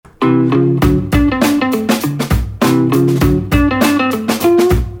Greetings,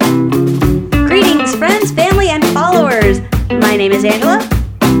 friends, family, and followers. My name is Angela.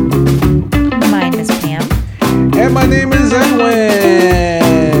 My name is Pam. And my name is Edwin.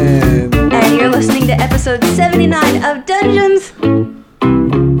 And you're listening to episode 79 of Dungeons,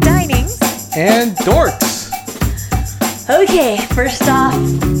 Dinings. And Dorks. Okay, first off,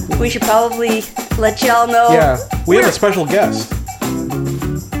 we should probably let y'all know. Yeah, we have a special guest.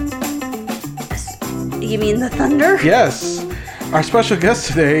 You mean the thunder? Yes. Our special guest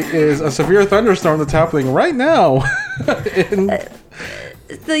today is a severe thunderstorm that's happening right now.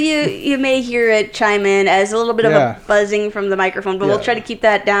 So you may hear it chime in as a little bit of a buzzing from the microphone, but we'll try to keep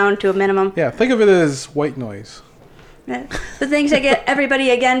that down to a minimum. Yeah, think of it as white noise. So thanks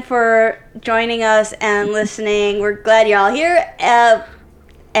everybody again for joining us and listening. We're glad you're all here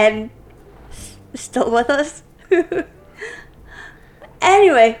and still with us.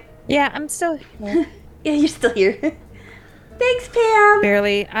 Anyway. Yeah, I'm still here. Yeah, you're still here. Thanks, Pam.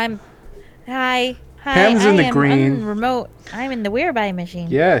 Barely. Hi. Pam's in the green. I'm remote. I'm in the whereby machine.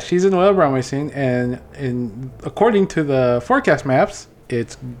 Yeah, she's in the wheelbarrow machine, and according to the forecast maps,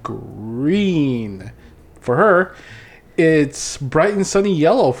 it's green for her. It's bright and sunny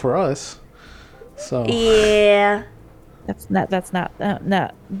yellow for us. So yeah, that's not.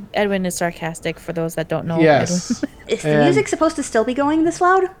 Edwin is sarcastic for those that don't know. Yes. Is the music supposed to still be going this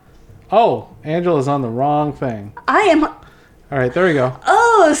loud? Oh, Angela's on the wrong thing. I am. All right, there we go.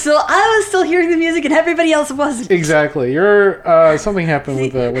 Oh, so I was still hearing the music and everybody else wasn't. Exactly. You're something happened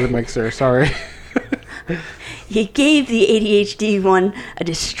with the mixer. Sorry. You gave the ADHD one a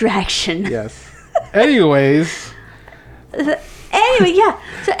distraction. Yes. Anyways. Anyway, yeah.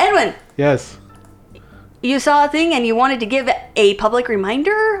 So Edwin. Yes. You saw a thing and you wanted to give a public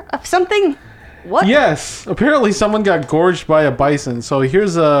reminder of something? What? Yes. Apparently someone got gorged by a bison. So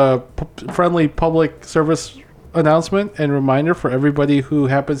here's a friendly public service announcement and reminder for everybody who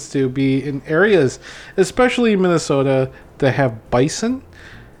happens to be in areas, especially in Minnesota, that have bison,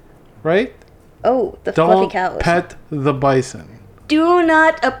 right? Oh, the fluffy cows. Don't pet the bison. Do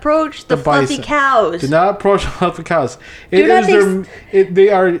not approach the fluffy cows. Do not approach the fluffy cows. They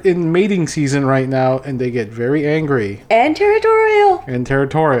are in mating season right now, and they get very angry. And territorial.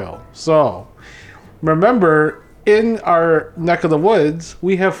 So, remember, in our neck of the woods,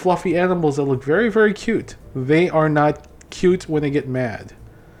 we have fluffy animals that look very, very cute. They are not cute when they get mad.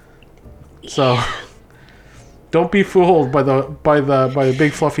 So, don't be fooled by the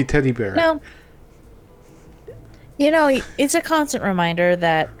big fluffy teddy bear. No. You know, it's a constant reminder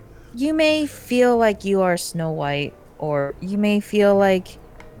that you may feel like you are Snow White, or you may feel like,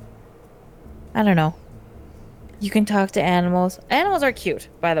 I don't know. You can talk to animals. Animals are cute,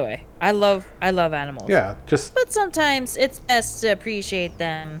 by the way. I love animals. Yeah, but sometimes it's best to appreciate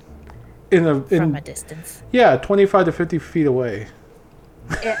them from a distance. Yeah, 25 to 50 feet away.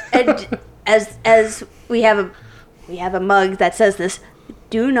 And as we have a mug that says this.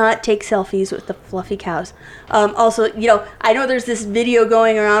 Do not take selfies with the fluffy cows. Also, I know there's this video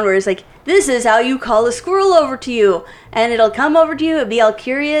going around where it's like, this is how you call a squirrel over to you. And it'll come over to you and be all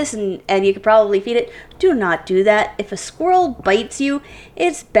curious and you could probably feed it. Do not do that. If a squirrel bites you,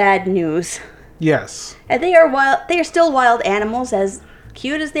 it's bad news. Yes. And they are wild. They are still wild animals, as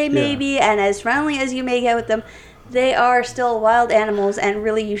cute as they may be and as friendly as you may get with them. They are still wild animals, and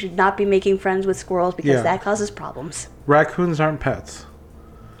really you should not be making friends with squirrels because that causes problems. Raccoons aren't pets.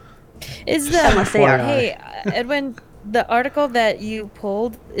 Unless they are. Hey, Edwin, the article that you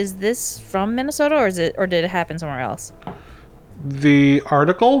pulled, is this from Minnesota or did it happen somewhere else? The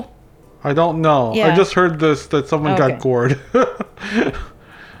article? I don't know. Yeah. I just heard that someone got gored.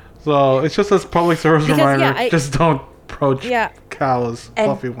 So it's just this public service reminder. Just don't approach cows,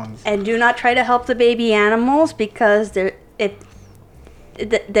 fluffy ones. And do not try to help the baby animals because their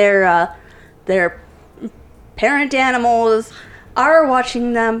parent animals are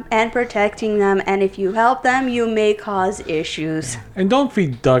watching them and protecting them, and if you help them, you may cause issues. And don't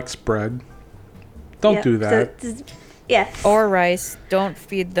feed ducks bread. Don't do that. Or rice. Don't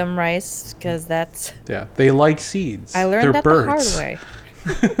feed them rice, because that's... Yeah, they like seeds. I learned that birds. the hard way.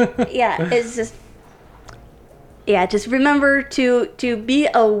 It's just... Yeah, just remember to be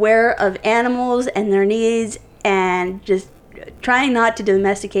aware of animals and their needs, and just try not to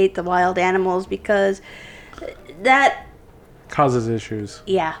domesticate the wild animals, because that... causes issues.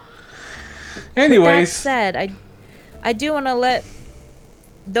 Yeah. Anyways. That said, I do want to let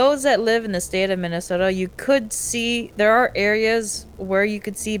those that live in the state of Minnesota, you could see, there are areas where you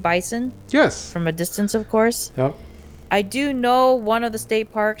could see bison. Yes. From a distance, of course. Yep. I do know one of the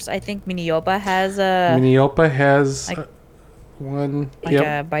state parks, I think Minneopa has one. Like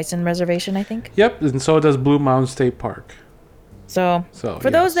a Bison reservation, I think. Yep, and so does Blue Mountain State Park. So for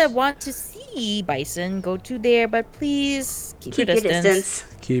yes. those that want to see bison, go to there, but please keep your distance.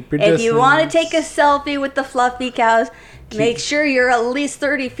 Keep your distance. If you want to take a selfie with the fluffy cows, make sure you're at least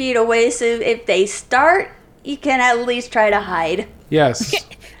 30 feet away, so if they start, you can at least try to hide. Yes.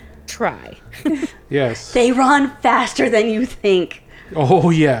 Try. Yes. They run faster than you think. Oh,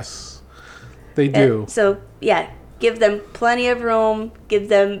 yes. They do. So, yeah, give them plenty of room. Give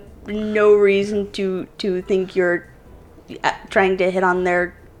them no reason to think you're trying to hit on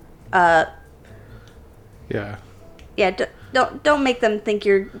their... Yeah. Yeah, don't make them think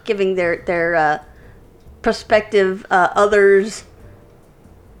you're giving their prospective others,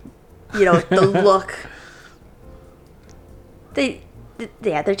 the look. They're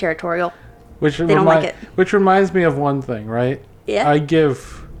territorial. They don't like it. Which reminds me of one thing, right? Yeah. I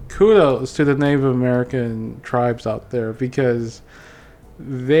give kudos to the Native American tribes out there because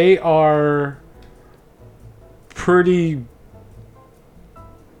they are pretty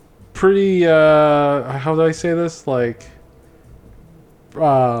how do I say this? Like, I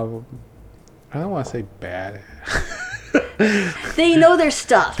don't want to say bad. They know their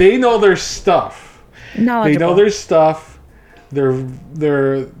stuff. They know their stuff. Knowledgeable. They know their stuff. They're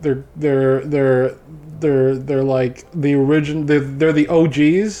like the origin. They're the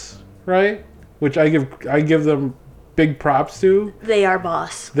OGs, right? Which I give them big props to. They are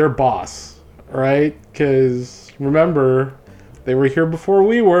boss. They're boss, right? Because remember, they were here before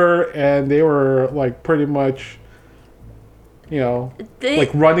we were, and they were like pretty much,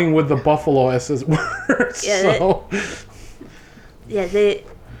 like running with the buffalo, as it were. Yeah, so. They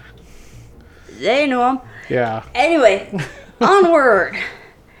knew them. Yeah. Anyway, onward.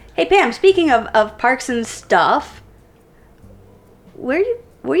 Hey Pam, speaking of parks and stuff, where you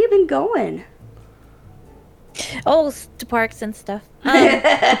been going? Oh, to parks and stuff.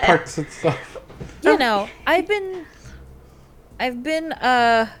 Parks and stuff. I've been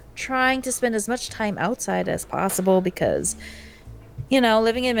trying to spend as much time outside as possible because,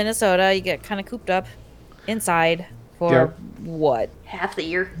 living in Minnesota, you get kind of cooped up inside for what? Half the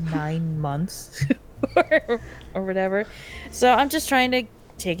year. 9 months or whatever. So I'm just trying to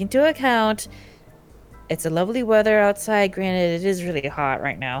take into account it's a lovely weather outside. Granted, it is really hot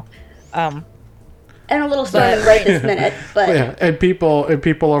right now. And a little stormy right this minute, but yeah, and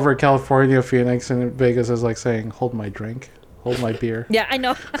people over California, Phoenix, and Vegas is like saying, "Hold my drink, hold my beer." Yeah, I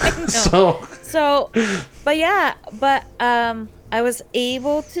know. So, but I was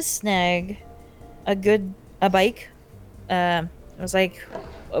able to snag a bike. It was like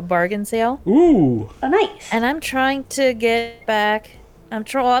a bargain sale. Ooh. oh nice. And I'm trying to get back. I'm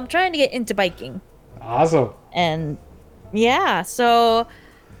trying to get into biking. Awesome. And yeah, so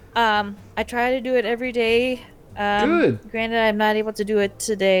I try to do it every day. Good. Granted, I'm not able to do it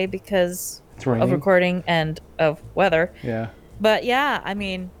today because It's raining. of recording and of weather. Yeah. But yeah, I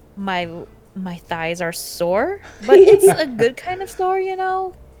mean, my thighs are sore, but it's a good kind of sore, I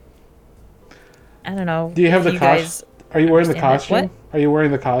don't know. Do you have the costume? Are you wearing the understand that. costume? What? Are you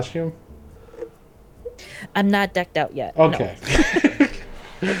wearing the costume? I'm not decked out yet. Okay.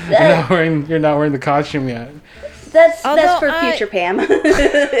 That- You're not wearing the costume yet. That's Although for future Pam.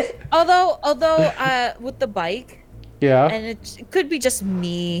 Although with the bike, Yeah. and it could be just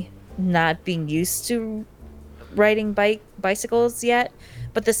me not being used to riding bicycles yet,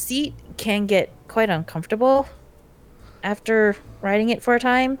 but the seat can get quite uncomfortable after riding it for a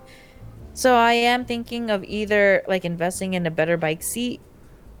time. So I am thinking of either like investing in a better bike seat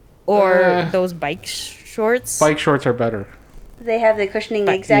or those bike shorts. Bike shorts are better. They have the cushioning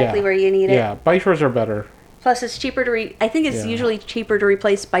exactly where you need it. Yeah, bike shorts are better. Plus, it's cheaper to I think it's usually cheaper to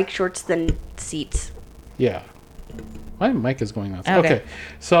replace bike shorts than seats. Yeah. My mic is going nuts. Okay. Okay.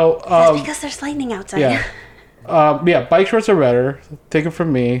 So That's because there's lightning outside. yeah. Yeah, bike shorts are better. Take it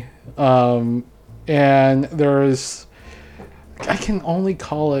from me. And there's, I can only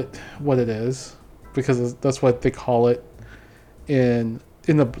call it what it is because that's what they call it in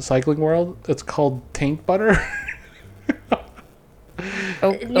the cycling world. It's called taint butter.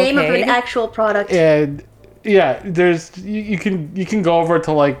 Name of an actual product. And yeah, there's you can go over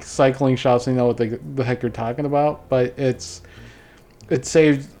to like cycling shops and you know what the heck you're talking about, but it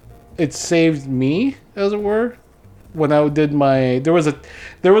saved me, as it were, when I did my there was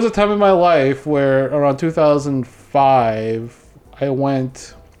a time in my life where around 2005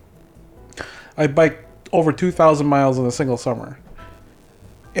 I biked over 2,000 miles in a single summer.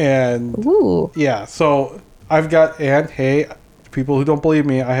 And Ooh. yeah, so I've got, and hey, people who don't believe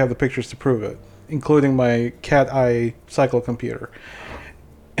me, I have the pictures to prove it, including my cat eye cyclocomputer.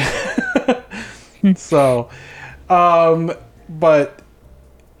 So, but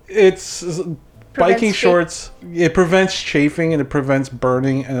it's biking cha- shorts. It prevents chafing and it prevents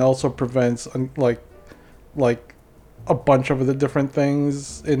burning and it also prevents like a bunch of the different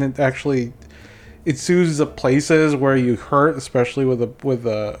things. And it soothes the places where you hurt, especially with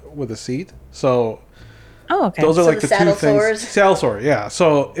a seat. So. Oh, okay. Those are So like the the two saddle things. sores. Saddle sore, yeah.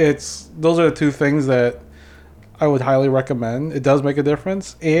 So those are the two things that I would highly recommend. It does make a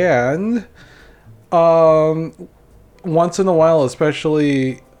difference, and once in a while,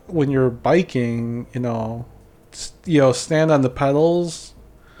 especially when you're biking, stand on the pedals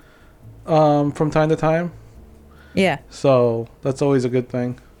from time to time. Yeah. So that's always a good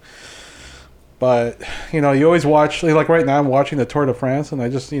thing. But, you always watch, like right now I'm watching the Tour de France and I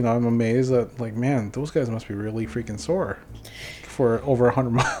just, I'm amazed that, like, man, those guys must be really freaking sore for over a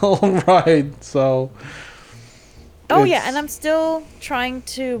 100-mile ride. So. Oh, yeah. And I'm still trying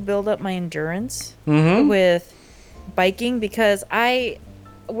to build up my endurance with biking because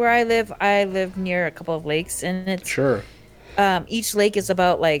where I live near a couple of lakes and it's. Sure. Each lake is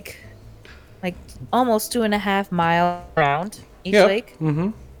about like almost 2.5 miles around each lake. Mm-hmm.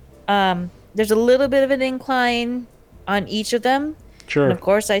 There's a little bit of an incline on each of them. Sure. And of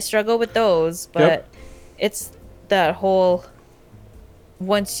course, I struggle with those, but it's that whole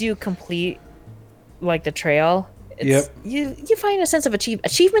once you complete like the trail, you find a sense of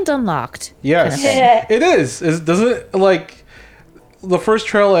achievement unlocked. Yes, kind of thing. it is. Doesn't it, like the first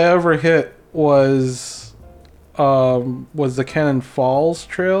trail I ever hit was the Cannon Falls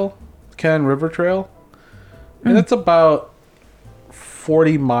Trail, Cannon River Trail, and it's about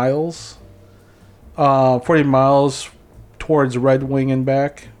 40 miles. 40 miles towards Red Wing and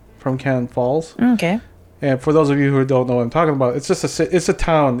back from Cannon Falls. Okay. And for those of you who don't know what I'm talking about, it's just it's a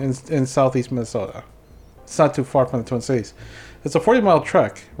town in southeast Minnesota. It's not too far from the Twin Cities. It's a 40-mile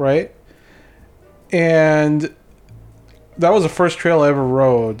trek, right? And that was the first trail I ever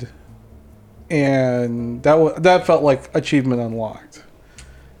rode, and that felt like achievement unlocked.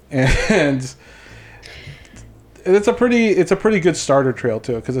 And it's a pretty good starter trail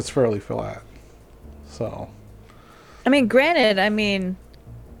too because it's fairly flat. So, I mean, granted, I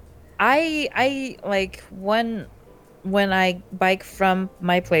like when I bike from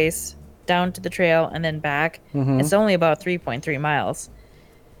my place down to the trail and then back, it's only about 3.3 miles.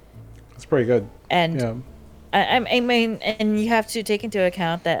 That's pretty good. And yeah. I mean, and you have to take into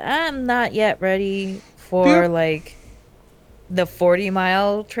account that I'm not yet ready for like the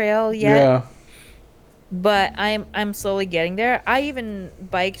 40-mile trail yet. Yeah. But I'm slowly getting there. I even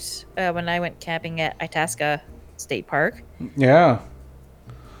biked when I went camping at Itasca State Park. Yeah.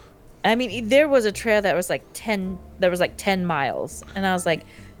 I mean, there was a trail that was like 10 miles, and I was like,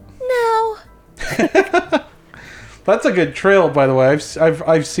 no. That's a good trail, by the way.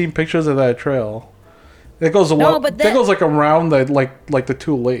 I've seen pictures of that trail. It goes that goes like around the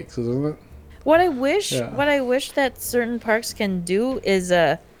two lakes, isn't it? What I wish that certain parks can do is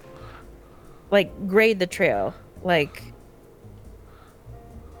like grade the trail, like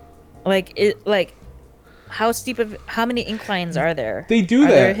how many inclines are there? They do are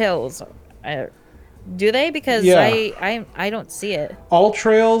that. There hills? Do they? Because I don't see it. All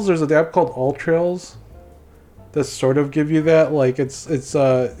Trails. There's an app called All Trails that sort of give you that. Like it's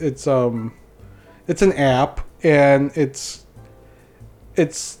an app and it's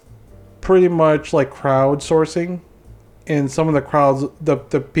pretty much like crowdsourcing, and some of the crowds, the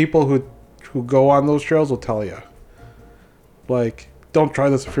people who go on those trails will tell you, like, don't try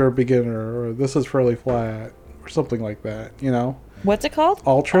this if you're a beginner, or this is fairly flat, or something like that, What's it called?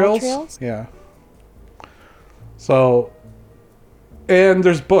 All Trails? All Trails? Yeah. So, and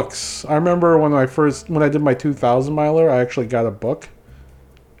there's books. I remember when I did my 2,000 miler, I actually got a book,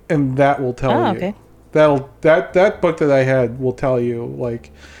 and that will tell you. Okay. That book that I had will tell you,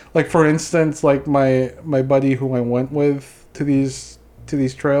 like for instance, like my buddy who I went with to these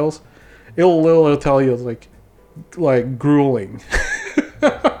trails, it'll literally tell you like grueling,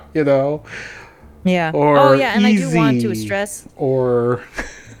 Yeah. Or and easy, I do want to stress. Or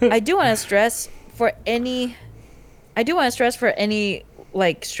I do want to stress for any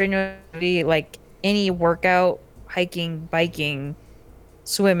like strenuity, like any workout, hiking, biking,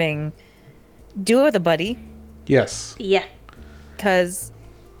 swimming, do it with a buddy. Yes. Yeah. Because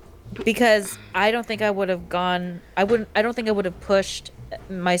I don't think I would have gone. I don't think I would have pushed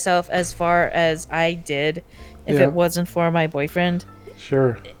myself as far as I did if it wasn't for my boyfriend.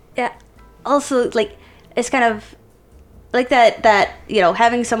 Sure. Yeah. Also, like, it's kind of like that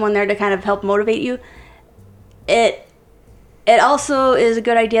having someone there to kind of help motivate you. It also is a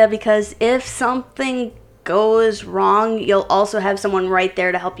good idea because if something goes wrong, you'll also have someone right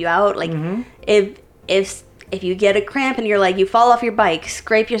there to help you out. Like, if if you get a cramp in your leg, you fall off your bike,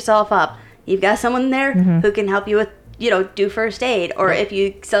 scrape yourself up, you've got someone there who can help you with, do first aid. Or if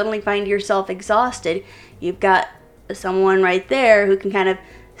you suddenly find yourself exhausted, you've got someone right there who can kind of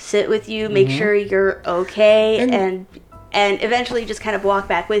sit with you, make sure you're okay, and eventually just kind of walk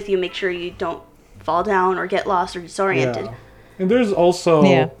back with you, make sure you don't fall down or get lost or disoriented. Yeah. And there's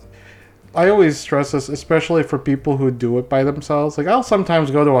also, I always stress this, especially for people who do it by themselves. Like, I'll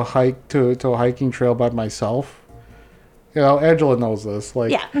sometimes go to a hike, to a hiking trail by myself. Angela knows this.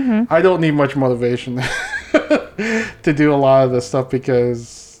 Like, I don't need much motivation to do a lot of this stuff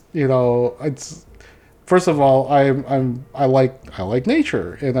because, it's, first of all, I like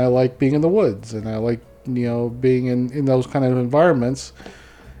nature, and I like being in the woods, and I like, being in those kind of environments.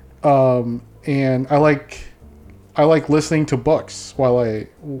 And I like listening to books while I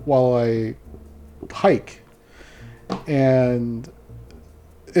hike, and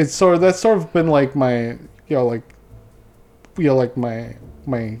that's sort of been like my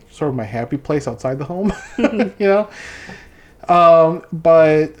my sort of my happy place outside the home.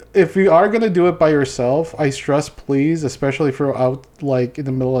 But if you are gonna do it by yourself, I stress, please, especially if you're out like in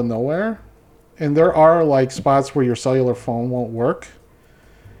the middle of nowhere, and there are like spots where your cellular phone won't work.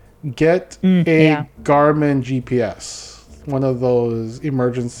 Get a Garmin GPS, one of those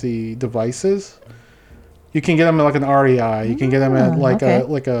emergency devices. You can get them at like an REI. You can get them at like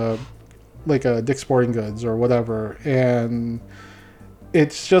a Dick's Sporting Goods or whatever. And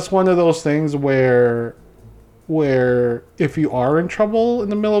it's just one of those things where if you are in trouble in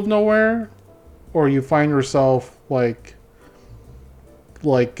the middle of nowhere, or you find yourself like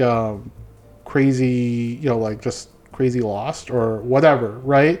crazy, like just crazy lost or whatever,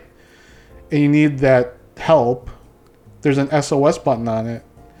 right? And you need that help, there's an SOS button on it,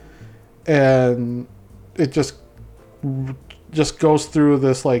 and it just goes through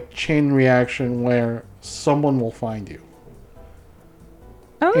this like chain reaction where someone will find you.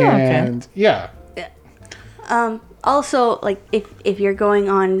 And also, like, if you're going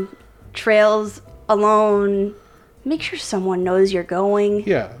on trails alone, make sure someone knows you're going.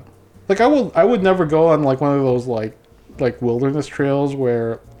 Yeah, like I would never go on like one of those like wilderness trails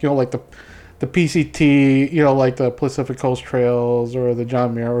where like the PCT, like the Pacific Coast Trails or the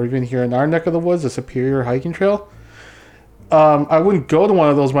John Muir, or even here in our neck of the woods, the Superior Hiking Trail. I wouldn't go to one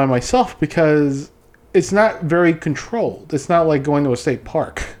of those by myself because it's not very controlled. It's not like going to a state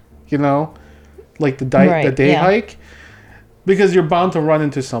park, like the day hike, because you're bound to run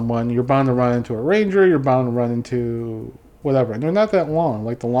into someone. You're bound to run into a ranger. You're bound to run into whatever. And they're not that long.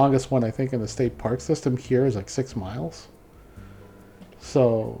 Like the longest one I think in the state park system here is like 6 miles.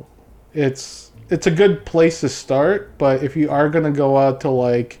 So it's a good place to start, but if you are going to go out to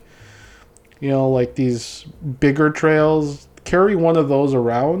like these bigger trails, carry one of those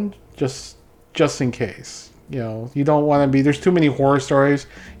around just in case. You don't want to be, there's too many horror stories.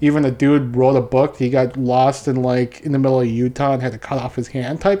 Even a dude wrote a book, he got lost in the middle of Utah and had to cut off his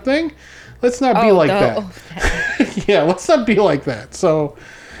hand type thing. Let's not be like that. Yeah, let's not be like that. So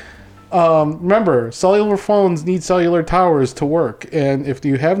remember, cellular phones need cellular towers to work, and if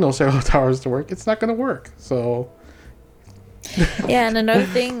you have no cellular towers to work, it's not going to work. So yeah, and another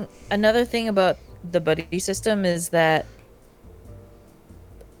thing about the buddy system is that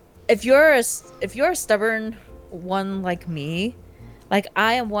if you're a stubborn one like me, like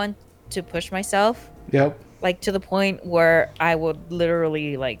I am one to push myself. Yep. Like to the point where I would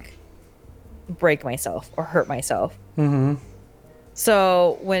literally like break myself or hurt myself. Mm-hmm.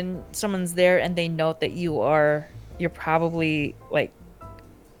 So when someone's there and they note that you're probably like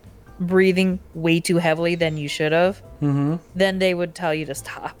breathing way too heavily than you should have, then they would tell you to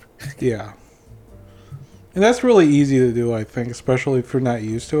stop. Yeah. And that's really easy to do, I think, especially if you're not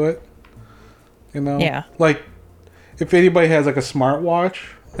used to it. Yeah. Like, if anybody has like a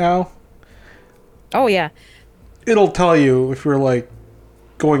smartwatch now. Oh, yeah. It'll tell you if you're like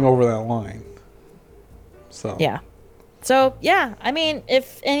going over that line. So. Yeah. So, yeah, I mean,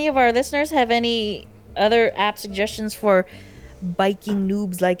 if any of our listeners have any other app suggestions for biking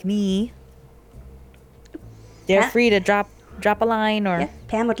noobs like me, they're free to drop a line or... Yeah,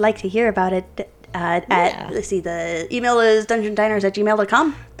 Pam would like to hear about it. Let's see, the email is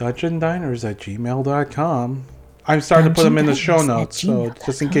dungeondiners@gmail.com. Dungeondiners@gmail.com. I'm starting to put them in the show notes, so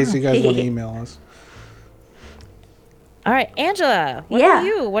just in case you guys want to email us. All right, Angela,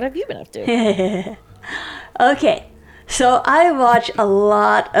 what have you been up to? Okay. So I watch a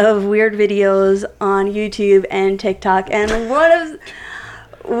lot of weird videos on YouTube and TikTok, and one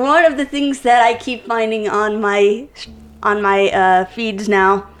of the things that I keep finding on my feeds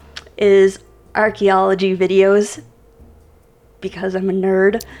now is archaeology videos, because I'm a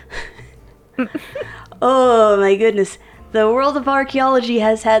nerd. Oh my goodness. The world of archaeology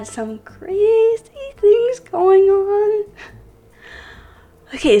has had some crazy things going on.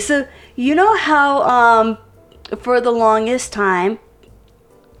 Okay, so you know how for the longest time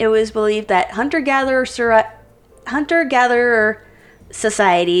it was believed that hunter-gatherer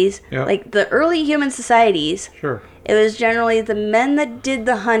societies, Yep. like the early human societies, Sure. it was generally the men that did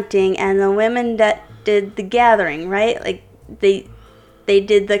the hunting and the women that did the gathering, right? Like they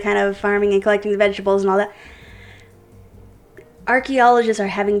did the kind of farming and collecting the vegetables and all that. Archaeologists are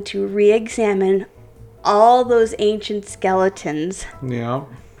having to re-examine all those ancient skeletons Yeah.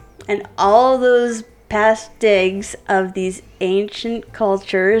 and all those past digs of these ancient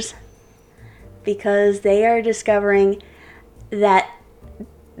cultures because they are discovering that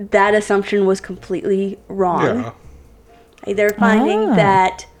assumption was completely wrong. Yeah. Like, they're finding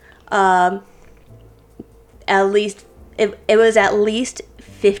that at least it was at least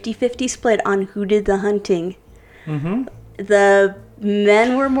 50-50 split on who did the hunting. Mm-hmm. The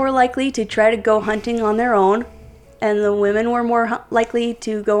men were more likely to try to go hunting on their own, and the women were more likely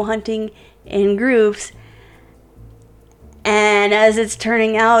to go hunting in groups. And as it's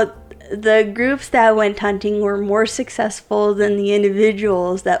turning out, the groups that went hunting were more successful than the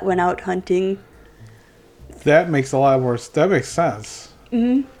individuals that went out hunting. That makes a lot more. That makes sense.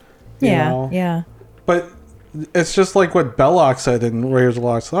 Mm-hmm. Yeah. But it's just like what Belloc said in Raiders of the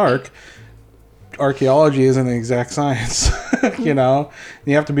Lost Ark. Archaeology isn't an exact science. You know,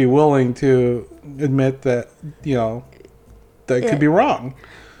 you have to be willing to admit that that could be wrong.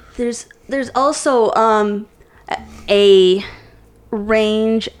 There's also a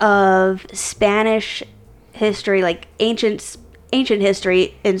range of Spanish history, like ancient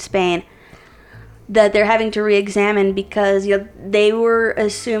history in Spain, that they're having to re-examine because they were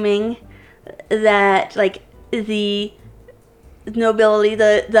assuming that like the nobility,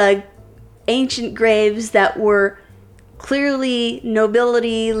 the ancient graves that were clearly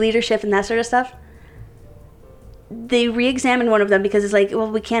nobility, leadership, and that sort of stuff. They re-examined one of them because it's like, well,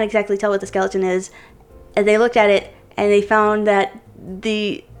 we can't exactly tell what the skeleton is. And they looked at it and they found that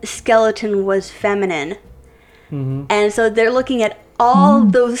the skeleton was feminine. Mm-hmm. And so they're looking at all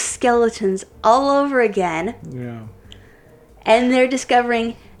those skeletons all over again. Yeah. And they're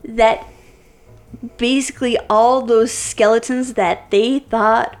discovering that basically all those skeletons that they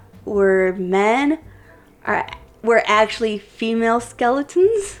thought were men were actually female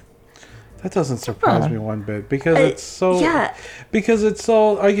skeletons. That doesn't surprise me one bit because it's so. Yeah. Because it's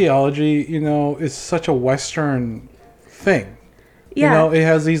so archaeology, is such a Western thing. Yeah. It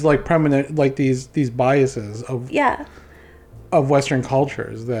has these like permanent, like these biases of Western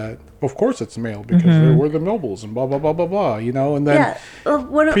cultures that, of course, it's male because they were the nobles and blah blah blah blah blah. And then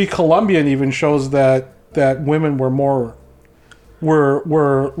pre-Columbian even shows that women were more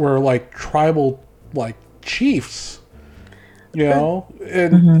were like tribal like chiefs.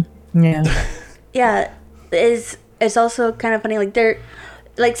 And. Yeah, it's also kind of funny. Like they're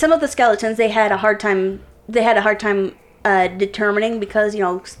like some of the skeletons they had a hard time determining because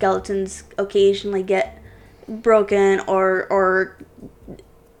skeletons occasionally get broken or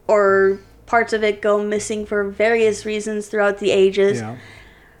parts of it go missing for various reasons throughout the ages. Yeah.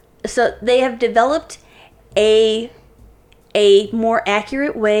 So they have developed a more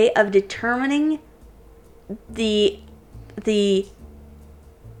accurate way of determining the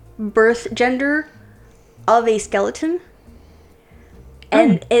birth gender of a skeleton,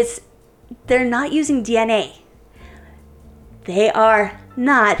 and they're not using DNA. They are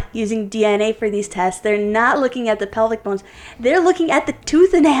not using DNA for these tests. They're not looking at the pelvic bones. They're looking at the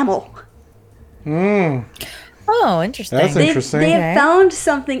tooth enamel. Oh, interesting. That's interesting. They have found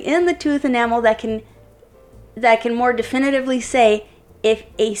something in the tooth enamel that can more definitively say if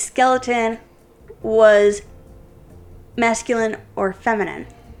a skeleton was masculine or feminine.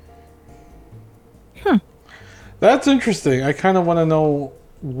 That's interesting. I kind of want to know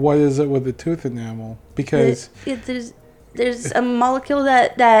what is it with the tooth enamel because there's a molecule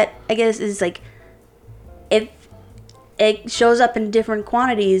that I guess is like if it shows up in different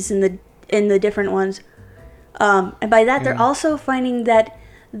quantities in the different ones, and by that they're also finding that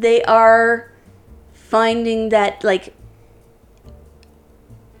they are finding that like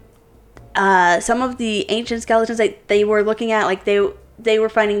some of the ancient skeletons that they were looking at, like they were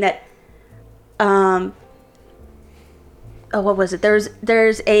finding that what was it?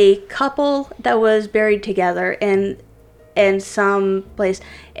 There's a couple that was buried together in some place.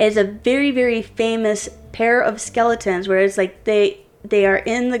 It's a very, very famous pair of skeletons where it's like they are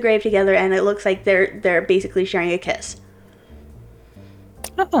in the grave together and it looks like they're basically sharing a kiss.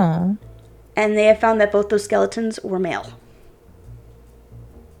 Oh. And they have found that both those skeletons were male.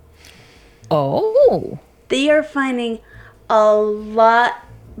 Oh. They are finding a lot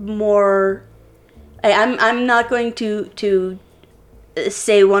more. I'm not going to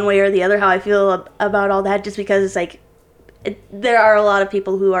say one way or the other how I feel about all that, just because it's like there are a lot of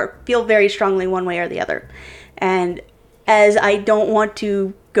people who feel very strongly one way or the other, and as I don't want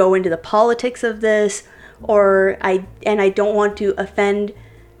to go into the politics of this, I don't want to offend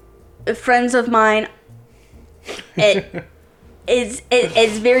friends of mine.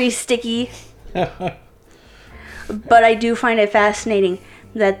 It's very sticky. But I do find it fascinating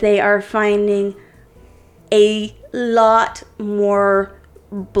that they are finding a lot more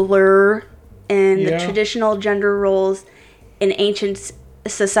blur in the traditional gender roles in ancient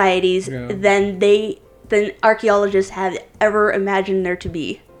societies than archaeologists have ever imagined there to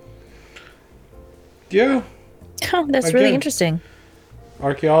be. Yeah. Oh, that's really interesting.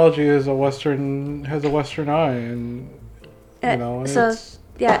 Archaeology has a Western eye, and there's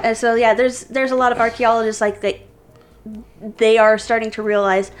a lot of archaeologists like that. They are starting to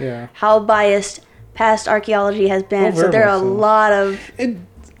realize how biased past archeology has been. So there are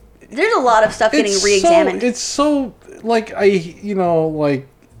there's a lot of stuff getting re-examined. It's so like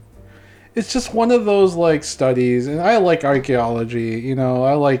it's just one of those like studies, and I like archaeology.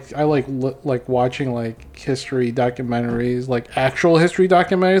 I like watching like history documentaries, like actual history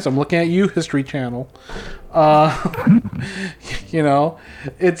documentaries. I'm looking at you, History Channel.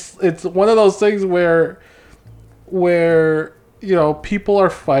 It's one of those things where people are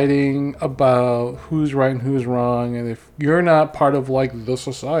fighting about who's right and who's wrong, and if you're not part of like the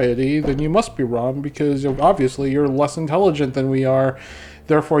society, then you must be wrong because obviously you're less intelligent than we are,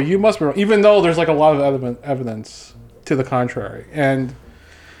 therefore you must be wrong, even though there's like a lot of evidence to the contrary. And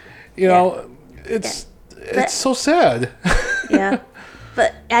it's so sad. Yeah,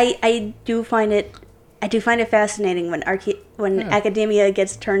 but I do find it fascinating when academia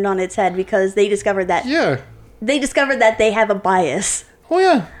gets turned on its head, because they discovered that they have a bias. Oh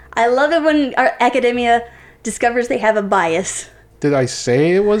yeah. I love it when our academia discovers they have a bias. Did I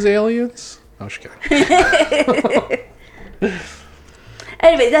say it was aliens? No, just kidding.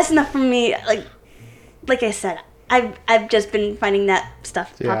 Anyway, that's enough from me. Like I said, I've just been finding that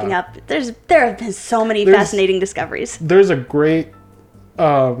stuff popping up. There have been so many fascinating discoveries. There's a great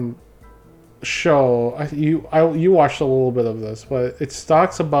show. You watched a little bit of this, but it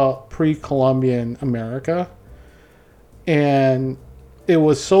talks about pre-Columbian America, and it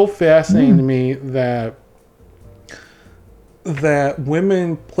was so fascinating to me that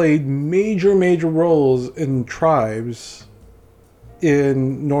women played major roles in tribes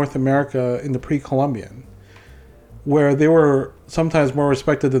in North America in the pre-Columbian, where they were sometimes more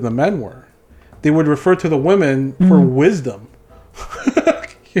respected than the men were. They would refer to the women for wisdom.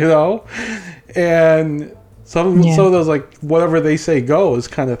 And some of those like whatever they say goes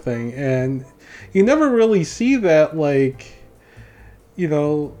kind of thing, and you never really see that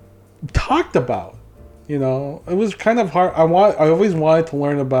talked about. It was kind of hard. I always wanted to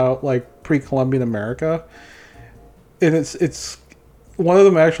learn about like pre-Columbian America, and it's one of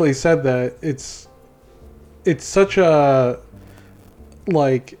them actually said that it's such a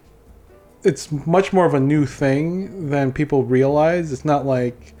it's much more of a new thing than people realize. It's not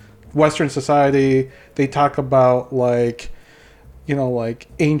like Western society, they talk about like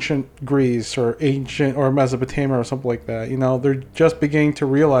ancient Greece or Mesopotamia or something like that. They're just beginning to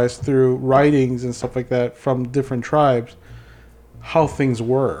realize through writings and stuff like that from different tribes how things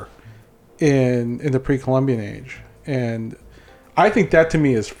were in the pre-Columbian age. And I think that to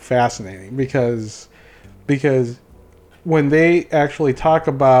me is fascinating because when they actually talk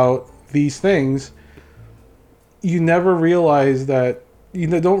about these things, you never realize that. You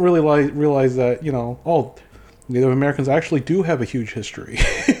don't really realize that, Native Americans actually do have a huge history,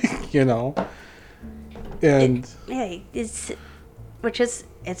 and it's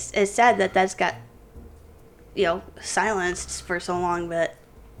sad that that's got silenced for so long, but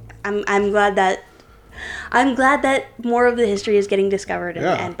I'm glad that more of the history is getting discovered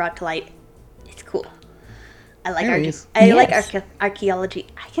and brought to light. It's cool. I like archaeology.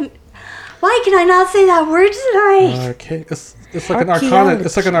 Why can I not say that word tonight? Okay, it's like an arcana.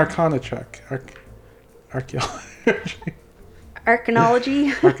 It's like an arcana check. Archaeology.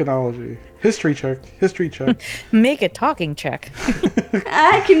 Archaeology. History check. Make a talking check.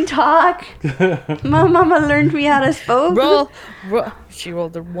 I can talk. My mama learned me how to speak. Roll. She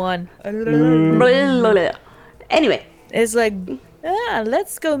rolled a 1. Anyway, it's like,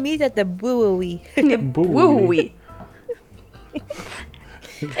 let's go meet at the boo-wee. Boo-wee.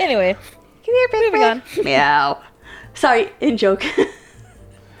 Anyway. Come here, big moving on. Meow. Sorry, in joke.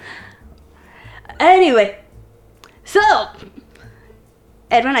 Anyway, so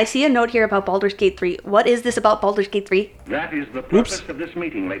Edwin, I see a note here about Baldur's Gate 3. What is this about Baldur's Gate 3? That is the purpose of this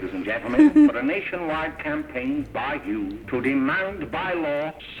meeting, ladies and gentlemen, for a nationwide campaign by you to demand by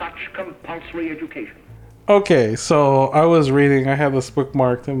law such compulsory education. Okay, so I was reading. I have this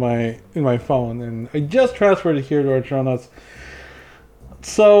bookmarked in my phone, and I just transferred it here to our show notes.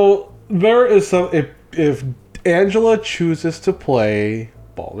 So there is some. If Angela chooses to play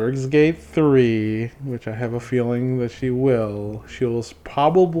Baldur's Gate 3, which I have a feeling that she'll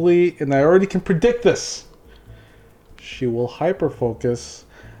probably, and I already can predict this, she will hyper-focus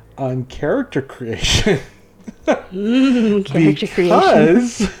on character creation. Character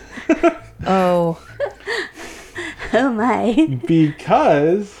creation. Oh. Oh my.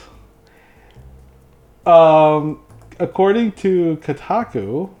 Because, according to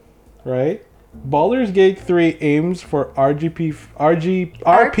Kotaku, right, Baldur's Gate 3 aims for RPG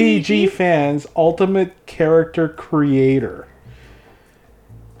fans' ultimate character creator.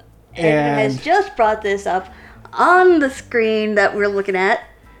 And has just brought this up on the screen that we're looking at.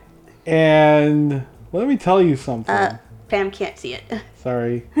 And let me tell you something. Pam can't see it.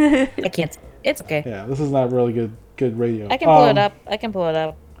 Sorry. I can't. It's okay. Yeah, this is not really good radio. I can pull it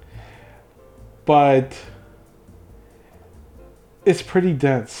up. But it's pretty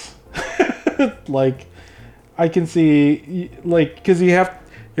dense. Like, I can see, like, because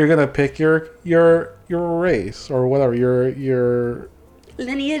you're gonna pick your race or whatever, your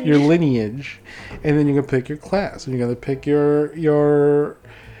lineage, and then you're gonna pick your class, and you're gonna pick your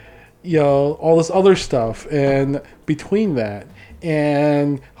all this other stuff, and between that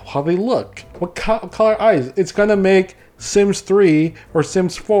and how they look, what color eyes, it's gonna make Sims 3 or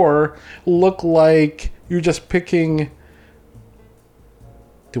Sims 4 look like you're just picking.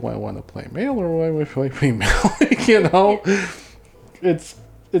 Do I want to play male or do I want to play female? You know, it's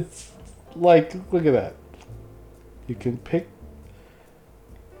like, look at that. You can pick,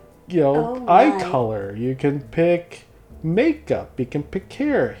 eye color. You can pick makeup. You can pick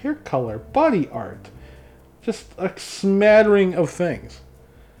hair color, body art. Just a smattering of things.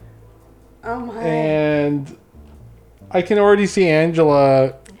 Oh my. And I can already see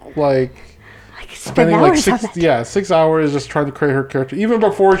Angela, like, spending like 6 hours just trying to create her character, even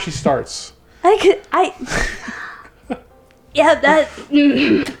before she starts. Yeah,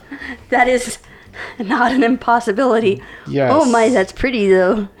 that is not an impossibility. Yes. Oh my, that's pretty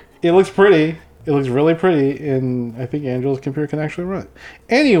though. It looks pretty. It looks really pretty, and I think Angela's computer can actually run it.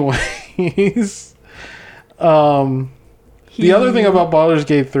 Anyways, the other thing about Baldur's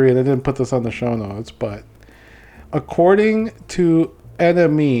Gate 3, and I didn't put this on the show notes, but according to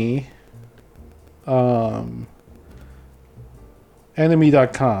Enemy,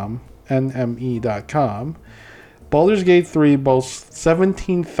 enemy.com, nme.com, Baldur's Gate 3 boasts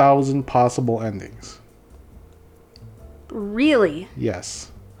 17,000 possible endings. Really?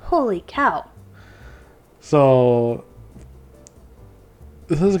 Yes. Holy cow. So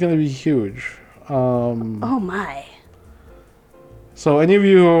this is going to be huge. Oh my. So any of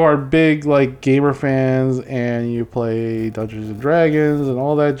you who are big like gamer fans and you play Dungeons and Dragons and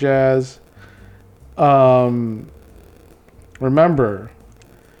all that jazz, remember,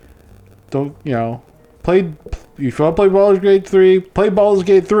 don't, play, if you want to play Baldur's Gate 3, play Baldur's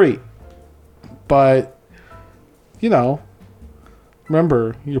Gate 3. But,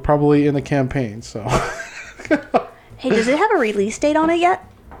 remember, you're probably in a campaign, so. Hey, does it have a release date on it yet?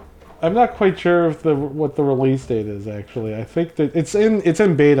 I'm not quite sure if what the release date is, actually. I think that it's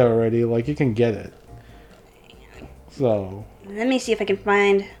in beta already, like you can get it. So. Let me see if I can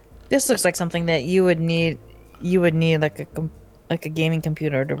find. This looks like something that you would need like a gaming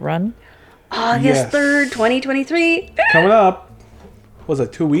computer to run. August 3rd, 2023. Coming up. Was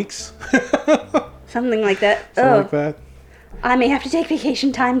it 2 weeks? Something like that. Something like that. I may have to take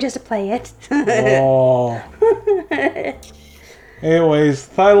vacation time just to play it. Oh. Anyways,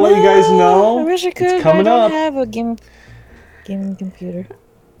 thought I'd let you guys know. I wish I could. It's coming I don't up. have a gaming computer.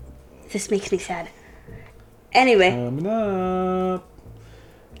 This makes me sad. Anyway. Coming up.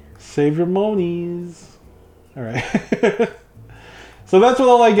 Save your monies. All right. So that's what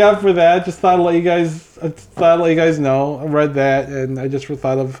all I got for that. Just thought I'd let you guys know. I read that, and I just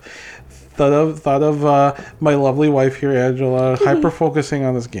thought of my lovely wife here, Angela, hyper focusing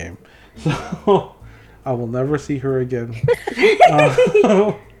on this game. So I will never see her again.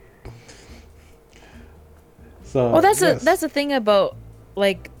 So well, that's the thing about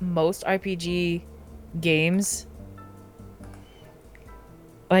like most RPG games.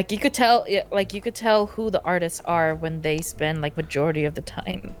 Like you could tell who the artists are when they spend like majority of the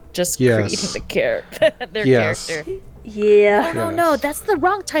time just creating the character, their character. Yeah. Oh no, that's the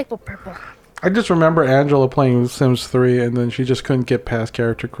wrong type of purple. I just remember Angela playing Sims 3, and then she just couldn't get past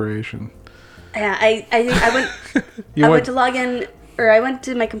character creation. Yeah, I went. You I went to log in, or I went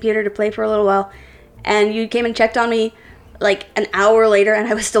to my computer to play for a little while, and you came and checked on me like an hour later, and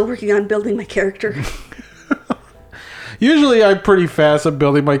I was still working on building my character. Usually, I'm pretty fast at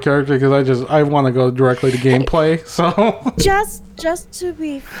building my character because I want to go directly to gameplay. So Just to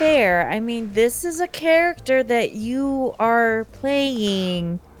be fair, I mean, this is a character that you are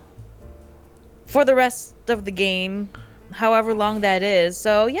playing for the rest of the game, however long that is.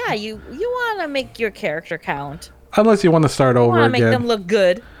 So yeah, you want to make your character count. unless you want to start You over want to make again. them look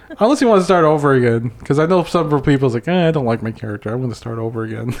good. Unless you want to start over again, because I know some people's like, I don't like my character. I'm going to start over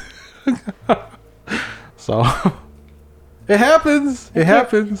again. So it happens. It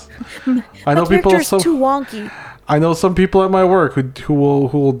happens. I know My people. character's too wonky. I know some people at my work who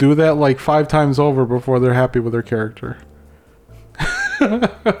will do that like 5 times over before they're happy with their character.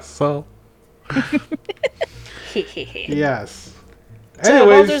 So yes. So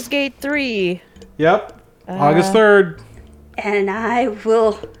Anyways, Baldur's Gate 3. yep. August 3rd. And I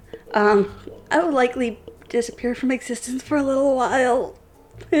will likely disappear from existence for a little while.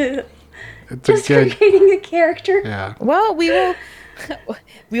 It's Just a good. creating a character. Yeah. Well, we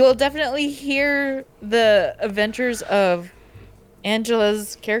will definitely hear the adventures of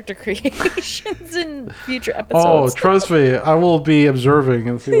Angela's character creations in future Oh, episodes. trust me, I will be observing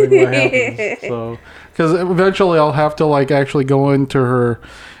and see what happens. So, because eventually I'll have to like actually go into her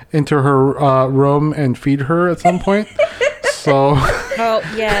room and feed her at some point. So, Oh,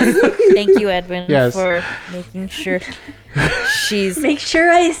 yes. Thank you, Edwin, Yes. for making sure she's... Make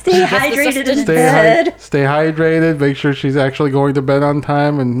sure I stay the hydrated in sustenance. bed. stay hydrated. Make sure she's actually going to bed on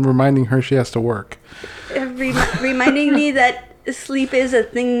time, and reminding her she has to work. Reminding me that sleep is a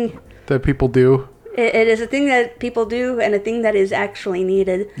thing. That people do. It is a thing that people do, and a thing that is actually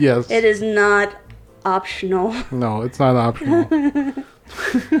needed. Yes. It is not optional. No, it's not optional.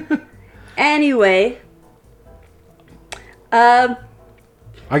 Anyway,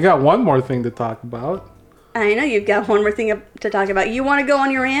 I got one more thing to talk about. I know you've got one more thing to talk about. You want to go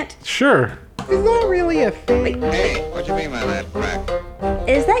on your rant? Sure. Is that really a thing? Hey, what you mean by that crack?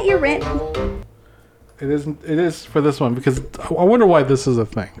 Is that your rant? It isn't. It is for this one because I wonder why this is a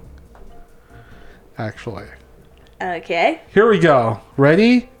thing. Actually. Okay. Here we go.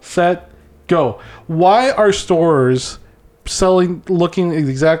 Ready, set, go. Why are stores looking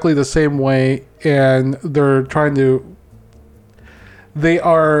exactly the same way, and they're trying to? They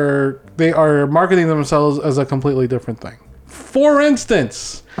are marketing themselves as a completely different thing. For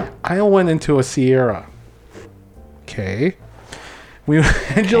instance, I went into a Sierra. Okay.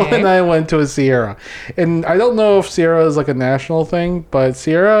 Angela and I went to a Sierra. And I don't know if Sierra is like a national thing, but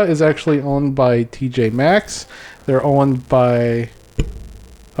Sierra is actually owned by TJ Maxx. They're owned by...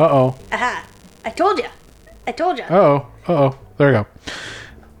 Uh-oh. Aha. I told you. Uh-oh. Uh-oh. There we go.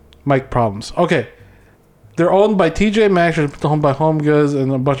 Mic problems. Okay. They're owned by TJ Maxx, they're owned by Home Goods,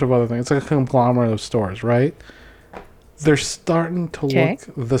 and a bunch of other things. It's like a conglomerate of stores, right? They're starting to look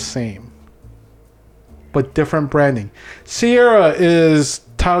the same, but different branding. Sierra is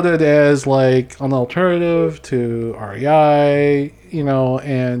touted as like an alternative to REI, you know,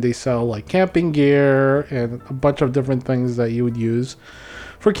 and they sell like camping gear and a bunch of different things that you would use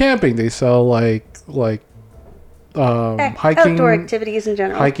for camping. They sell like hiking, outdoor activities in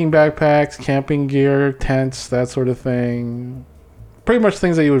general. hiking backpacks, camping gear, tents, that sort of thing. Pretty much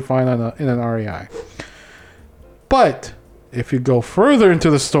things that you would find in an REI. But if you go further into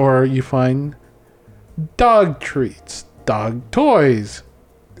the store, you find dog treats, dog toys,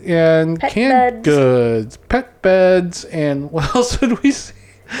 and Pet canned beds. goods, pet beds, and what else did we see?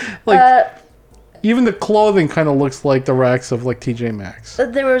 Like even the clothing kind of looks like the racks of like TJ Maxx.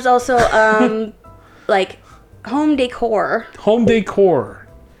 But there was also like home decor. Home decor.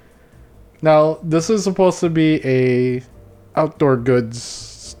 Now, this is supposed to be a outdoor goods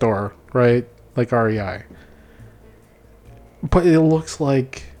store, right? Like REI. But it looks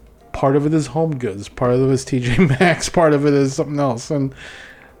like part of it is Home Goods, part of it is TJ Maxx, part of it is something else.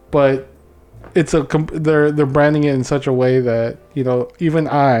 But it's they're branding it in such a way that, you know, even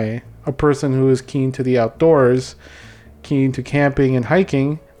I, a person who is keen to the outdoors, keen to camping and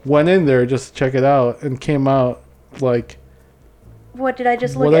hiking, went in there just to check it out and came out like, What did I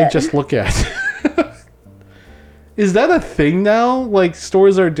just look what did at? I just look at? Is that a thing now? Like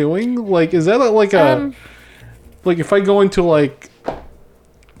stores are doing? Like, is that like if I go into like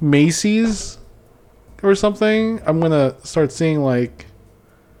Macy's or something, I'm gonna start seeing like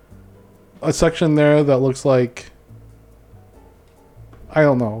a section there that looks like, I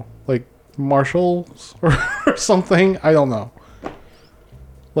don't know, like Marshalls or something. I don't know.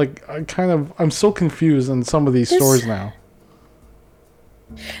 Like, I'm so confused in some of these stores now.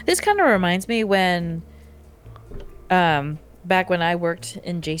 This kind of reminds me when, back when I worked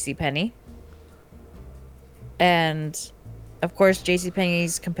in JCPenney. And, of course,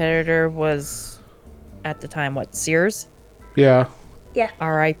 JCPenney's competitor was, at the time, Sears? Yeah. Yeah.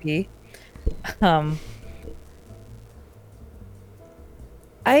 R.I.P.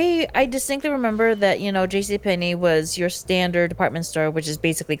 I distinctly remember that, JCPenney was your standard department store, which is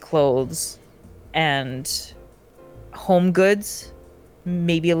basically clothes and home goods,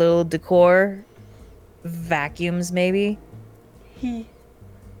 maybe a little decor, vacuums maybe.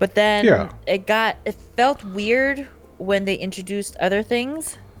 But then it felt weird when they introduced other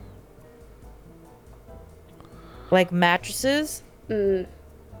things. Like mattresses.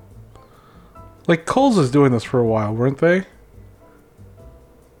 Like, Kohl's is doing this for a while, weren't they?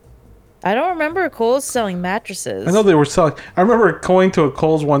 I don't remember Kohl's selling mattresses. I know they were selling... I remember going to a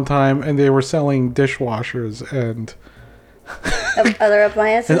Kohl's one time, and they were selling dishwashers and... Other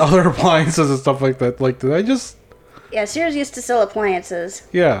appliances? and other appliances and stuff like that. Like, did I just... Yeah, Sears used to sell appliances.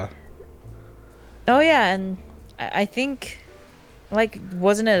 Yeah. Oh, yeah, and I think... Like,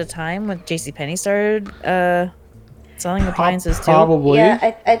 wasn't it a time when JCPenney started selling appliances, too? Probably.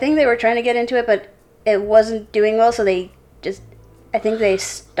 Yeah, I think they were trying to get into it, but it wasn't doing well, so they just... I think they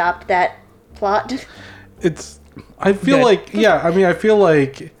stopped that plot. I feel like, I feel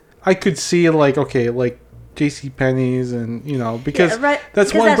like I could see, like, okay, like, JCPenney's and, because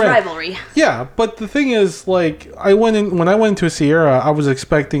that's one brand. Rivalry. Yeah, but the thing is, like, when I went into a Sierra, I was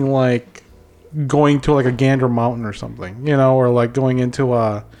expecting, like, going to, like, a Gander Mountain or something, or, like, going into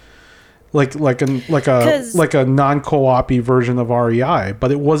a non-co-op-y version of REI,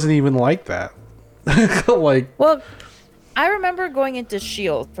 but it wasn't even like that. Well, I remember going into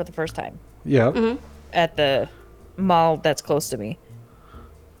Shield for the first time. Yeah. Mm-hmm. At the mall that's close to me.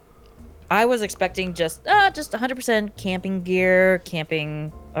 I was expecting just 100% camping gear,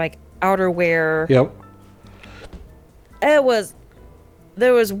 camping, like, outerwear. Yep.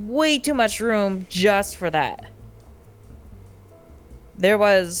 There was way too much room just for that. There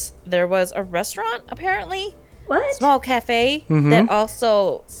was a restaurant, apparently. What? Small cafe that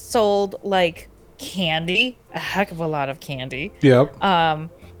also sold, like, candy, a heck of a lot of candy. Yep.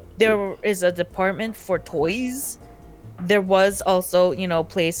 There is a department for toys. There was also,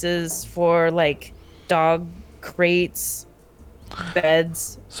 places for, like, dog crates,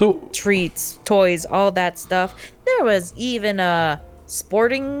 beds, treats, toys, all that stuff. There was even a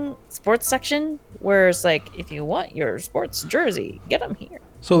sports section where it's like, if you want your sports jersey, get them here.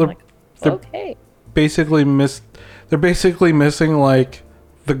 So they're okay. They're basically missing, like,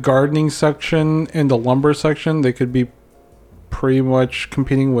 the gardening section and the lumber section. They could be pretty much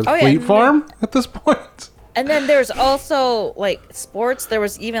competing with Fleet Farm at this point. And then there's also, like, sports. There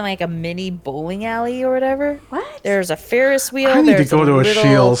was even, like, a mini bowling alley or whatever. What? There's a Ferris wheel. I need to go to a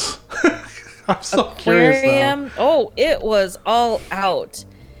Shields. I'm so curious now. Oh, it was all out.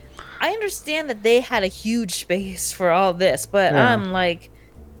 I understand that they had a huge space for all this, but I'm like...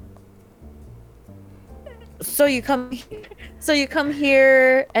 So you come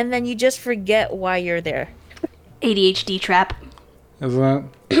here, and then you just forget why you're there. ADHD trap.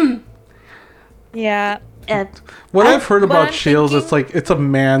 Isn't it? Yeah. What I've heard about Shields, it's like it's a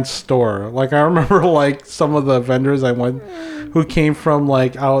man's store. Like, I remember, like, some of the vendors I went who came from,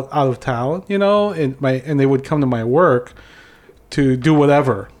 like, out of town, and they would come to my work to do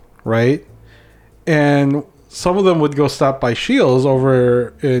whatever, right? And some of them would go stop by Shields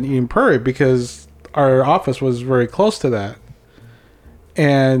over in Eden Prairie because our office was very close to that.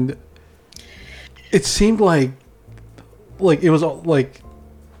 And it seemed like it was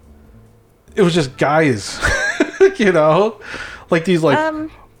just guys, like these, like,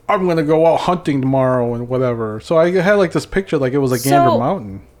 I'm gonna go out hunting tomorrow and whatever. So I had, like, this picture like it was a Gander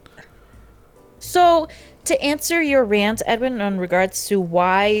Mountain. So to answer your rant, Edwin, in regards to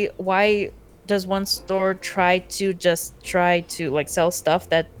why does one store try to like sell stuff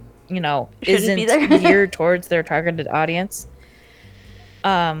that isn't geared towards their targeted audience?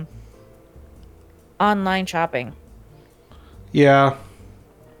 Online shopping. Yeah,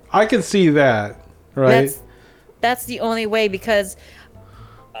 I can see that, right? That's the only way, because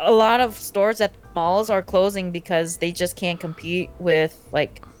a lot of stores at malls are closing because they just can't compete with,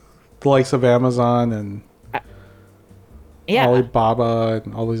 like, the likes of Amazon and Alibaba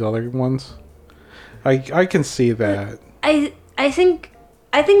and all these other ones. I can see that. I think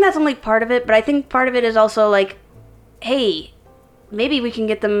that's only part of it, but I think part of it is also, like, hey, maybe we can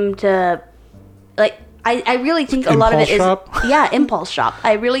get them to, like, I really think a lot of it is... Shop? Yeah, impulse shop.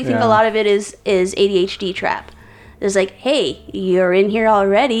 I really think a lot of it is ADHD trap. It's like, hey, you're in here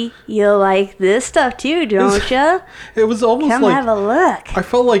already. You like this stuff too, don't you? It was almost Come like have a look. I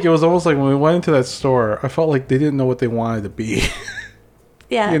felt like it was almost like when we went into that store. I felt like they didn't know what they wanted to be.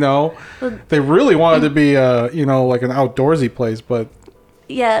 Yeah. You know, they really wanted to be, like an outdoorsy place, but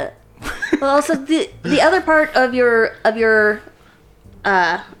Yeah. Well, also the other part of your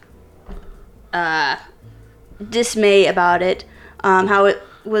dismay about it, how it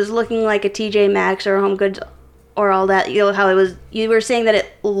was looking like a TJ Maxx or Home Goods or all that. How it was. You were saying that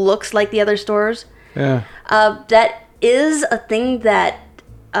it looks like the other stores. yeah, That is a thing that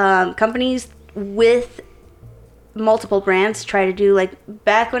companies with multiple brands try to do. Like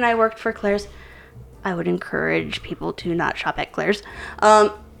back when I worked for Claire's, I would encourage people to not shop at Claire's.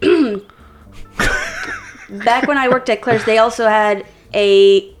 Back when I worked at Claire's, they also had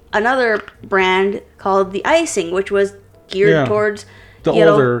another brand called the Icing, which was geared towards the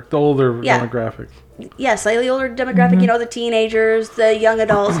older Yeah. demographic. Slightly older demographic. The teenagers, the young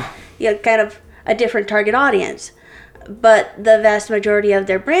adults. Kind of a different target audience. But the vast majority of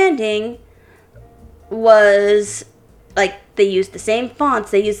their branding was like they used the same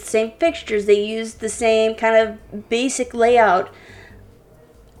fonts, they used the same fixtures, they used the same kind of basic layout.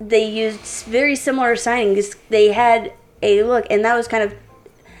 They used very similar signings. They had a look, and that was kind of,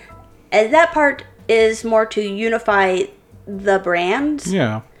 and that part is more to unify the brands.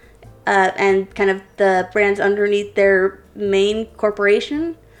 Yeah, And kind of the brands underneath their main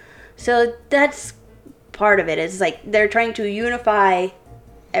corporation. So that's part of it. It's like they're trying to unify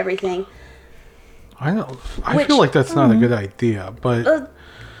everything. I feel like that's not a good idea, but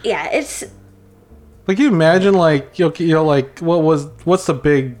Yeah, it's like you imagine like like what's the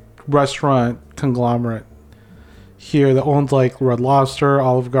big restaurant conglomerate here that owns like Red Lobster,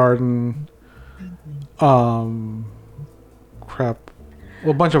 Olive Garden, a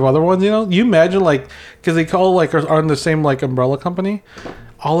bunch of other ones. You imagine like because they call like are on the same like umbrella company.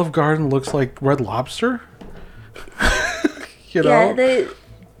 Olive Garden looks like Red Lobster. Yeah, they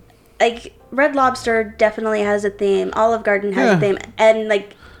like Red Lobster definitely has a theme. Olive Garden has a theme, and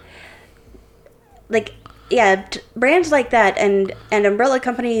brands like that and umbrella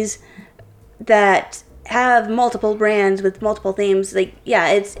companies that have multiple brands with multiple themes.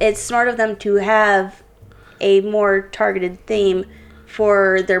 It's smart of them to have a more targeted theme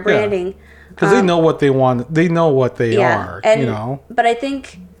for their branding because they know what they want. They know what they are. But I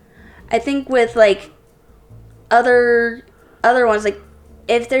think with like other ones, like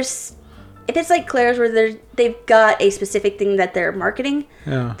if it's like Claire's where they've got a specific thing that they're marketing,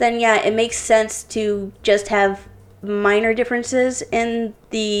 then it makes sense to just have minor differences in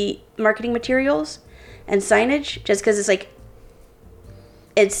the marketing materials and signage, just because it's like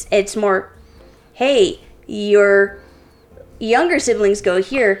it's more, hey, your younger siblings go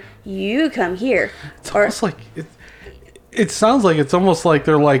here, you come here. It's almost like it sounds like it's almost like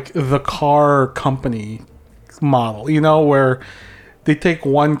they're like the car company model, where they take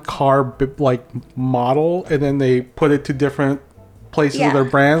one car like model and then they put it to different places of their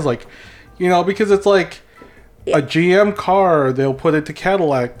brands, like because it's like a GM car, they'll put it to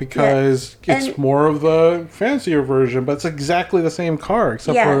Cadillac because it's more of the fancier version, but it's exactly the same car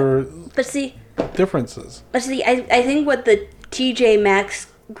except for differences. But see, I think what the TJ Maxx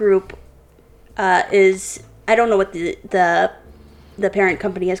group is, I don't know what the parent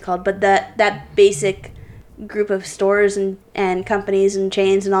company is called, but that basic group of stores and companies and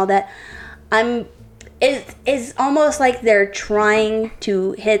chains and all that, it's almost like they're trying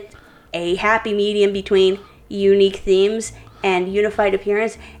to hit a happy medium between unique themes and unified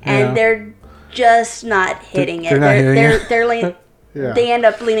appearance, and they're just not hitting it. They're leaning, they end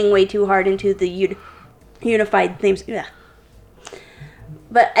up leaning way too hard into the unified themes. Yeah.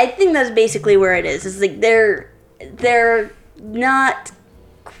 But I think that's basically where it is. It's like they're not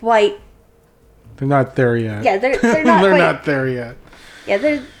quite. They're not there yet. Yeah, they're not. They're quite, not there yet.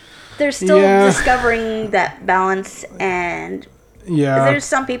 Yeah, they're still discovering that balance, and there's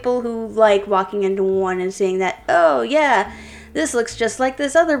some people who like walking into one and seeing that, oh yeah, this looks just like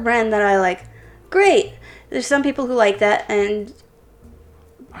this other brand that I like. Great. There's some people who like that, and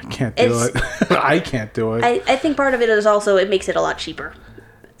I can't do it. I can't do it. I think part of it is also it makes it a lot cheaper.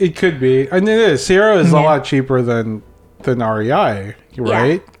 It could be. I mean, it is. Sierra is a lot cheaper than REI,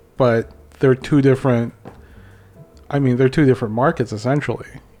 right? But they're two different. I mean, they're two different markets essentially,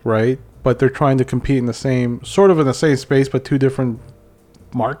 right? But they're trying to compete in the same space, but two different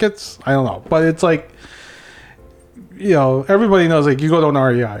markets. I don't know, but it's like, everybody knows. Like, you go to an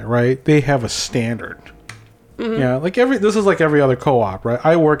REI, right? They have a standard. Mm-hmm. Yeah, like this is like every other co-op, right?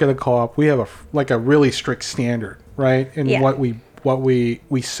 I work at a co-op. We have a really strict standard, right? In what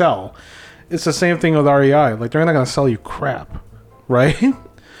we sell, it's the same thing with REI. Like, they're not going to sell you crap, right?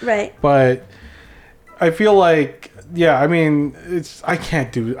 Right. But I feel like, yeah, I mean, I just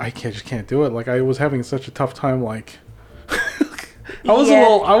can't do it. Like, I was having such a tough time. Like, I was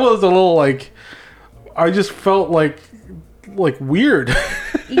a little like, I just felt like weird.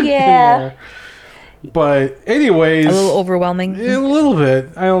 Yeah. But anyways, A little overwhelming. a little bit.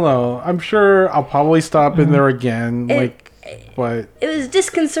 I don't know. I'm sure I'll probably stop in there again. But It was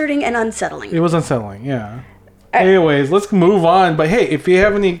disconcerting and unsettling. it was unsettling. Yeah. Anyways, let's move on. But hey, if you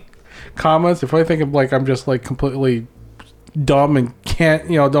have any comments, if I think of like I'm just like completely dumb and can't,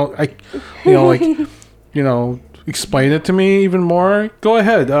 explain it to me even more, go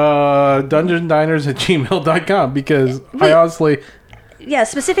ahead. dungeondiners@gmail.com, because I honestly, Yeah,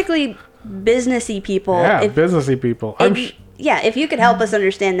 specifically businessy people. businessy people. If you could help us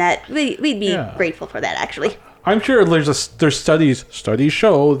understand that, we'd be grateful for that, actually. I'm sure there's studies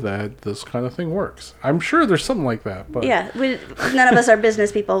show that this kind of thing works. I'm sure there's something like that. But Yeah, none of us are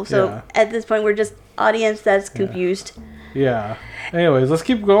business people, so Yeah. at this point we're just audience that's confused. yeah. Anyways, let's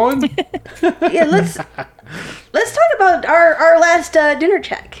keep going. Yeah, let's talk about our last dinner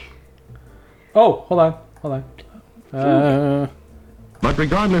check. Oh, hold on. But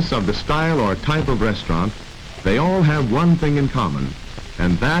regardless of the style or type of restaurant, they all have one thing in common,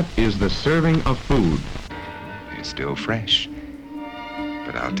 and that is the serving of food. It's still fresh.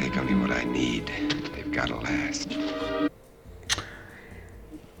 But I'll take only what I need. They've got to last.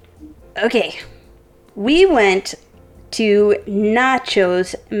 Okay, we went to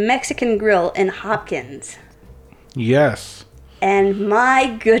Nachos Mexican Grill in Hopkins, Yes. and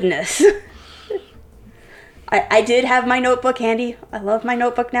my goodness. I did have my notebook handy. I love my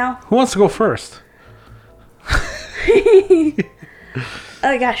notebook now. Who wants to go first?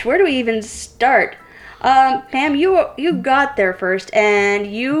 Oh gosh, where do we even start? Pam, you got there first, and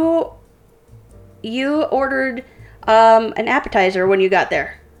you ordered an appetizer when you got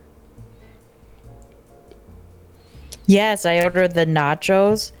there. Yes, I ordered the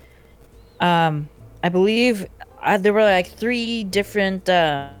nachos. I believe there were like 3 different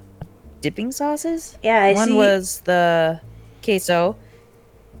dipping sauces. Yeah, I One see. was the queso.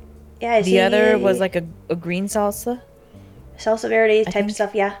 Yeah, I see. The other was like a green salsa. salsa verde type think.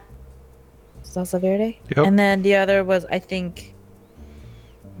 stuff. Yeah. Salsa verde. Yep. And then the other was, I think,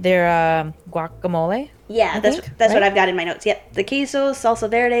 their guacamole. Yeah, I that's think, what right? I've got in my notes. Yep, the queso, salsa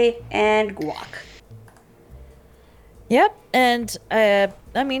verde, and guac. Yep. And I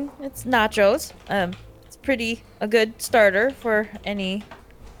mean, it's nachos. It's a good starter for any,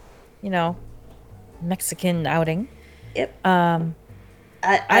 Mexican outing. Yep.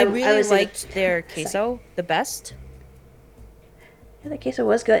 I really was liked their queso the best. Yeah, the queso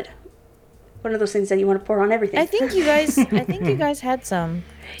was good. One of those things that you want to pour on everything. I think you guys had some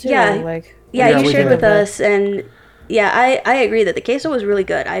too. Yeah. Yeah, Yeah, you we shared did. with us, and yeah, I agree that the queso was really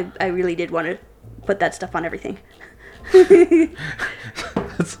good. I really did want to put that stuff on everything. It's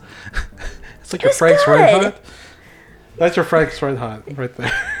like your was Frank's Red good. Hot. That's your Frank's Red Hot right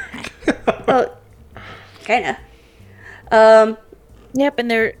there. Well, kind of. Yep,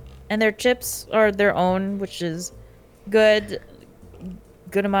 and their chips are their own, which is good.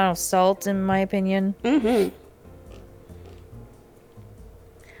 Good amount of salt, in my opinion.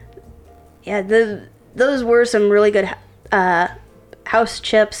 Yeah, those were some really good house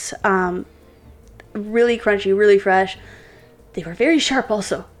chips. Really crunchy, really fresh. They were very sharp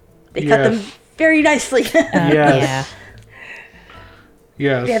also. They cut them Yes. very nicely. Yes.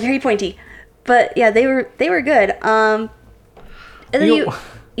 Yes. Yeah, very pointy. But yeah, they were good. And then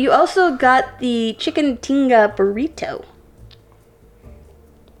you also got the chicken tinga burrito.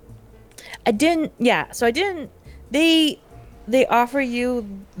 I didn't. Yeah, so I didn't. They offer you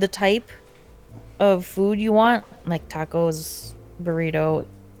the type of food you want, like tacos, burrito,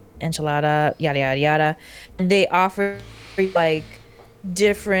 enchilada, yada yada yada, and they offer like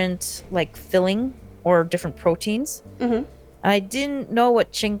different like filling or different proteins. Mm-hmm. I didn't know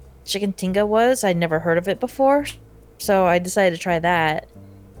what chicken tinga was. I'd never heard of it before, so I decided to try that.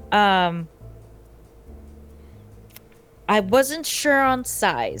 I wasn't sure on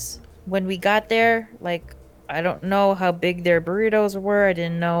size when we got there. Like, I don't know how big their burritos were. I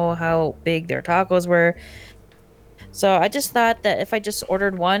didn't know how big their tacos were. So I just thought that if I just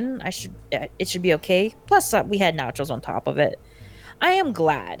ordered one, it should be okay. Plus, we had nachos on top of it. I am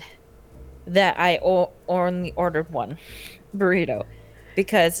glad that I only ordered one burrito,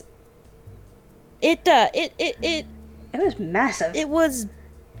 because it was massive.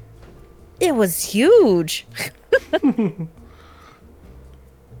 it was huge.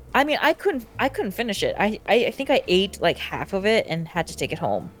 I mean, I couldn't finish it. I think I ate like half of it and had to take it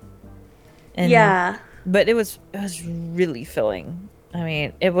home. And, Yeah. But it was really filling. I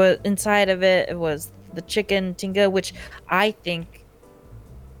mean, it was inside of it. It was the chicken tinga, which I think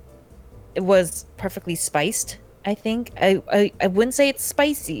it was perfectly spiced. I think I wouldn't say it's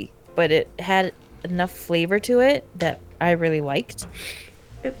spicy, but it had enough flavor to it that I really liked.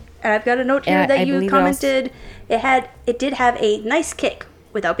 And I've got a note here And that I you believe commented it did have a nice kick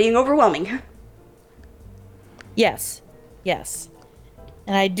without being overwhelming. Yes,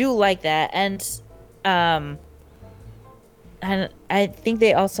 and I do like that. And I think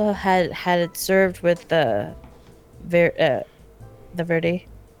they also had it served with the verde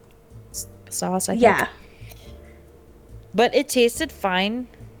sauce. I think. Yeah. But it tasted fine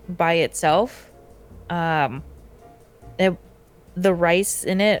by itself. The rice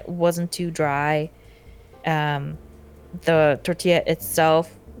in it wasn't too dry. The tortilla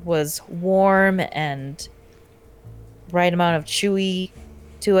itself was warm and right amount of chewy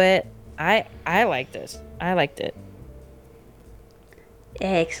to it. I liked it.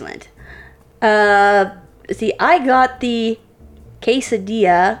 Excellent. See, I got the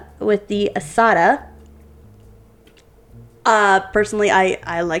quesadilla with the asada. Personally,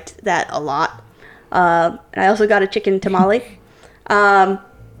 I liked that a lot. And I also got a chicken tamale.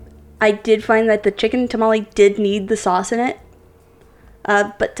 I did find that the chicken tamale did need the sauce in it.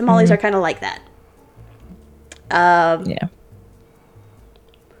 But tamales are kind of like that. Yeah.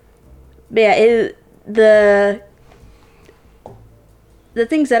 But yeah, the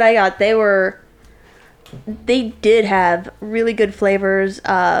things that I got, they did have really good flavors,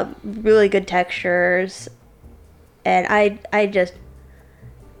 really good textures, and I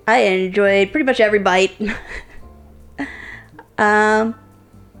enjoyed pretty much every bite.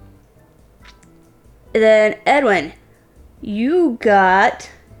 Then Edwin, you got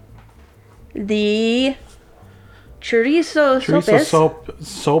the chorizo sopes.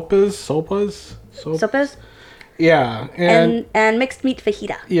 Yeah, And mixed meat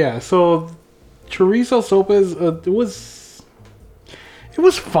fajita. yeah. So chorizo sopes, it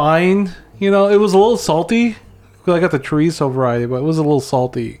was fine. You know, it was a little salty. I got the chorizo variety, but it was a little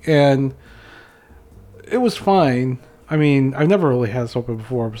salty, and it was fine. I mean, I've never really had sopa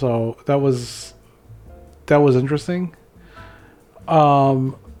before, so that was interesting.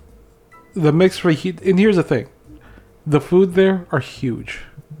 The mixed fajita, and here's the thing: the food there are huge.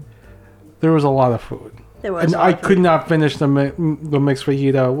 There was a lot of food. And I could not finish the mixed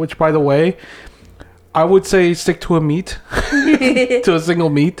fajita, which, by the way, I would say stick to a meat, to a single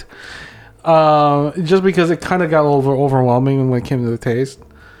meat, just because it kind of got a little overwhelming when it came to the taste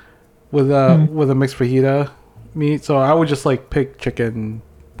with a mixed fajita meat. So I would just like pick chicken,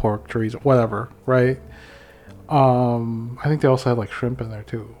 pork, chorizo, whatever, right? I think they also had like shrimp in there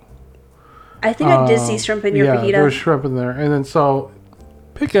too. I think I did see shrimp in your fajita. Yeah, there was shrimp in there, and then so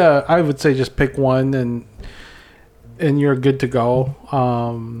I would say just pick one and you're good to go.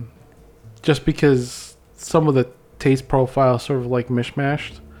 Just because some of the taste profile sort of like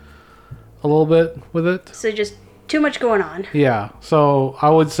mishmashed a little bit with it. So just too much going on. Yeah, so I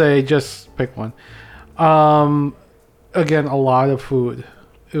would say just pick one. Again, a lot of food.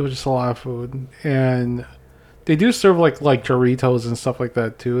 It was just a lot of food, and they do serve like Doritos and stuff like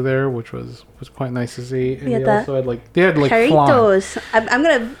that too there, which was quite nice to see. And they also had like Doritos. I'm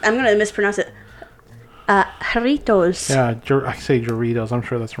gonna mispronounce it. Doritos. Yeah, I say Doritos. I'm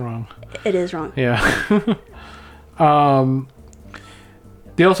sure that's wrong. It is wrong. Yeah.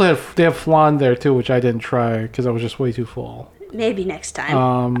 They also have flan there too, which I didn't try because I was just way too full. Maybe next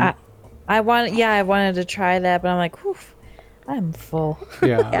time. I wanted to try that, but I'm like, oof, I'm full.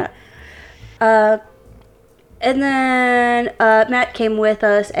 Yeah. And then Matt came with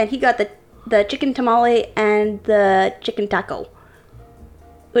us, and he got the chicken tamale and the chicken taco,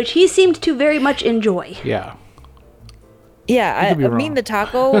 which he seemed to very much enjoy. Yeah. Yeah, I mean the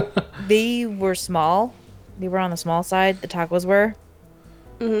taco, they were small. They were on the small side. The tacos were.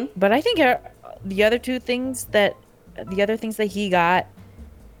 Mm-hmm. But I think the other things that he got,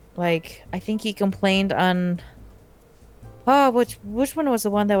 like I think he complained on. Oh, which one was the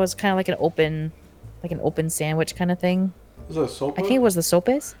one that was kind of like an open sandwich kind of thing? Was it a sopa? I think it was the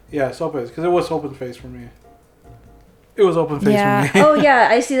sopes. Yeah, sopes, because it was open face for me. It was open face for me. Oh yeah,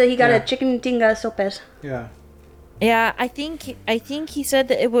 I see that he got a chicken tinga sopes. Yeah. Yeah, I think he said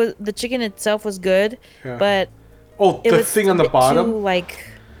that it was the chicken itself was good, but the thing on the bottom,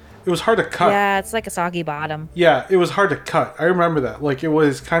 it was hard to cut. Yeah, it's like a soggy bottom. Yeah, it was hard to cut. I remember that. Like it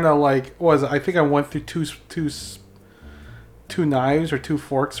was kind of like I think I went through two knives or two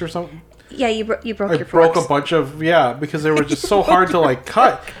forks or something. Yeah, you broke your forks. I broke a bunch of because they were just so hard to like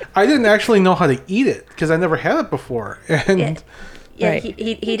cut. I didn't actually know how to eat it because I never had it before, and Yeah, Right.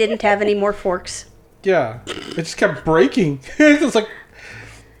 he didn't have any more forks. Yeah, it just kept breaking. It's like,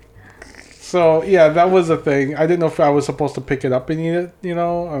 so yeah, that was a thing. I didn't know if I was supposed to pick it up and eat it.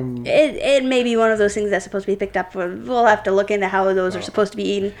 It may be one of those things that's supposed to be picked up. We'll have to look into how those are supposed to be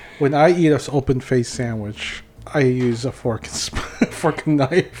eaten. When I eat an open face sandwich, I use a fork and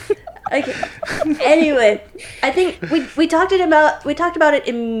knife. Okay. Anyway, I think we talked about it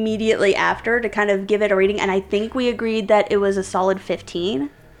immediately after to kind of give it a rating, and I think we agreed that it was a solid 15.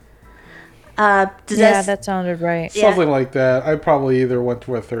 That sounded right. Yeah. Something like that. I probably either went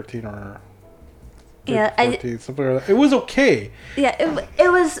to a 13 or 14, something like that. It was okay. Yeah,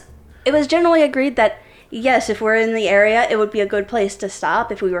 it was generally agreed that yes, if we're in the area, it would be a good place to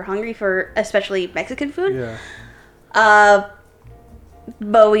stop if we were hungry for especially Mexican food. Yeah.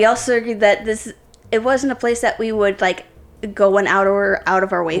 But we also agreed that it wasn't a place that we would like go out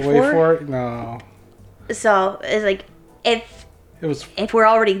of our way for. No. So it's like if we're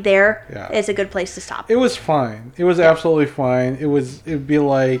already there, Yeah. it's a good place to stop. It was fine. It was absolutely fine. It'd be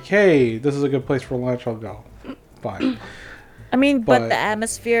like, hey, this is a good place for lunch. I'll go. Fine. I mean, But- but the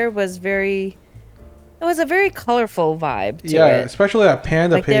atmosphere was it was a very colorful vibe to Yeah, it. especially that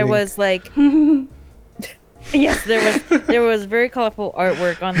panda Like painting. there was like yes, there was very colorful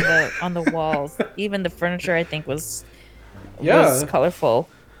artwork on the walls. Even the furniture I think was colorful.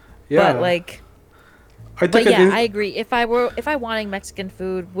 Yeah. But like I But think yeah, I agree. If I wanting Mexican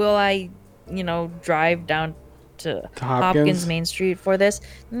food, will I, drive down to Hopkins Main Street for this?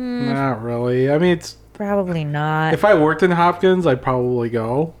 Not really. I mean, it's Probably not. if I worked in Hopkins, I'd probably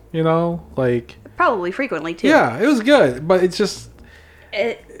go. Like Probably frequently too. yeah, it was good, but it's just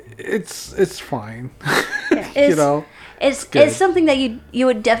It, it's fine. it's, It's good. it's something that you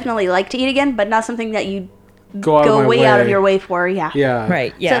would definitely like to eat again, but not something that you go out of go my way out of your way for. Yeah. Yeah,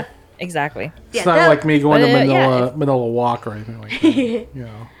 Right. Yeah. So- exactly. It's Yeah, not that- like me going to but, Manila Walk or anything like that.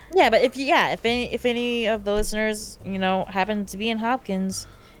 Yeah, but if any of the listeners, happen to be in Hopkins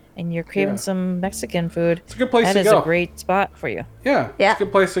and you're craving Yeah. some Mexican food, It's a good place that to is go. a great spot for you. Yeah, Yeah. it's a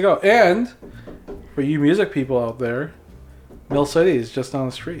good place to go. And for you music people out there, Mill City is just down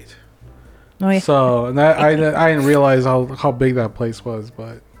the street. Oh, yeah. So, and I didn't realize how big that place was,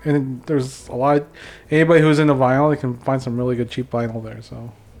 and there's a lot. Anybody who's into vinyl, they can find some really good cheap vinyl there.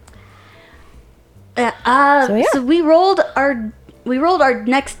 So, So we rolled our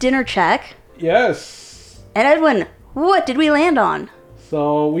next dinner check, yes. and Edwin, what did we land on?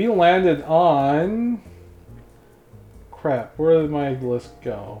 So we landed on. Crap, where did my list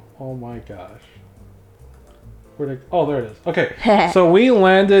go? Oh my gosh. Oh, there it is. Okay, so we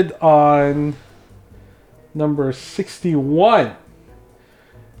landed on number 61.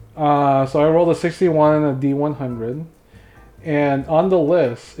 So I rolled a 61 and a D100. And on the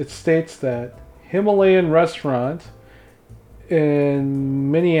list, it states that Himalayan restaurant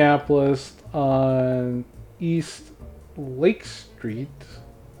in Minneapolis on East Lake Street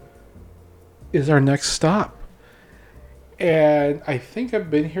is our next stop. And I think I've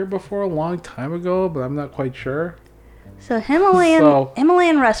been here before a long time ago, but I'm not quite sure. So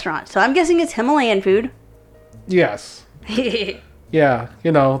Himalayan restaurant. So I'm guessing it's Himalayan food. Yes. Yeah,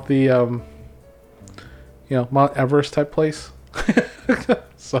 the Mount Everest type place.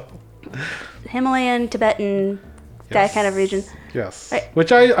 So Himalayan, Tibetan, that kind of region. yes, Right.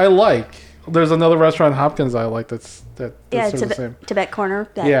 which I like. There's another restaurant in Hopkins I like that Yeah, serves the same. Tibet Corner.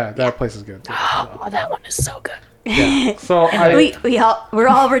 Yeah, that place is good too. Oh, that one is so good. Yeah. So we're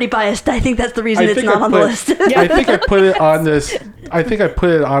already biased. I think that's the reason it's not on the list. I think I put it on this. I think I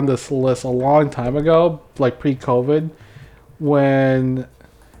put it on this list a long time ago, like pre-COVID, when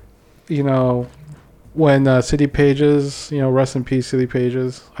City Pages, rest in peace, City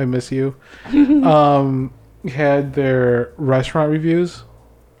Pages. I miss you. Had their restaurant reviews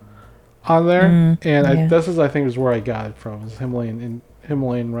on there, and this is I think is where I got it from. It's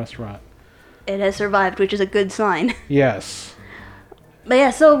Himalayan restaurant. It has survived, which is a good sign. Yes. But yeah,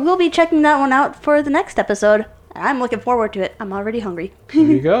 so we'll be checking that one out for the next episode. And I'm looking forward to it. I'm already hungry. There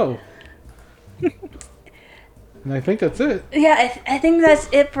you go. And I think that's it. Yeah, I think that's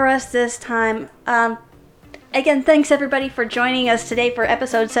it for us this time. Again, thanks everybody for joining us today for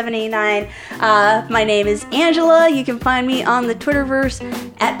episode 789. My name is Angela. You can find me on the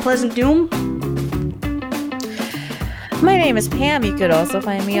Twitterverse at Pleasant Doom. My name is Pam. You could also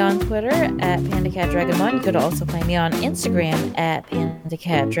find me on Twitter at PandaCatDragon1. You could also find me on Instagram at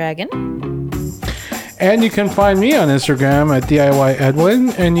PandaCatDragon. And you can find me on Instagram at DIY Edwin,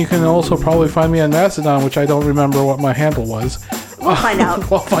 and you can also probably find me on Mastodon, which I don't remember what my handle was. We'll find out.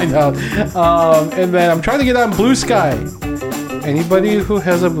 We'll find out. And then I'm trying to get on Blue Sky. Anybody who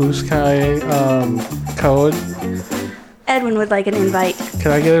has a Blue Sky code, Edwin would like an invite.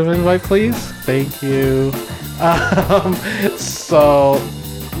 Can I get an invite, please? Thank you. So,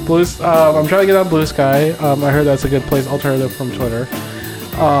 I'm trying to get on Blue Sky. I heard that's a good place, alternative from Twitter.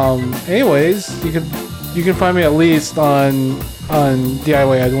 Anyways, you can find me at least on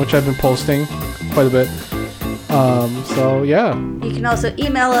DIY Edwin, which I've been posting quite a bit. So yeah. You can also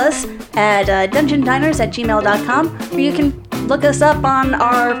email us at dungeondiners@gmail.com, or you can look us up on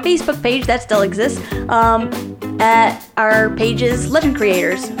our Facebook page that still exists. At our pages, Legend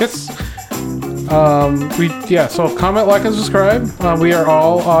Creators. Yes. So comment, like, and subscribe. We are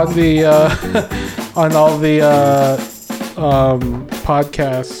all on the on all the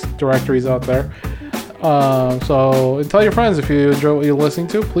podcast directories out there. So and tell your friends if you enjoy what you're listening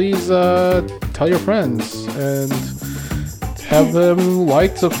to. Please tell your friends and have them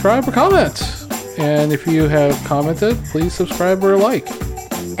like, subscribe, or comment. And if you have commented, please subscribe or like.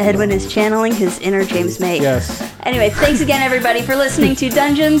 Edwin is channeling his inner James May. Yes. Anyway, thanks again, everybody, for listening to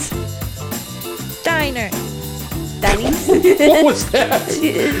Dungeons. Diner. Dining. What was that?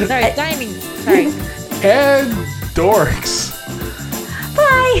 Sorry, dining. Sorry. And dorks.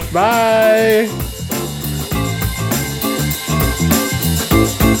 Bye. Bye.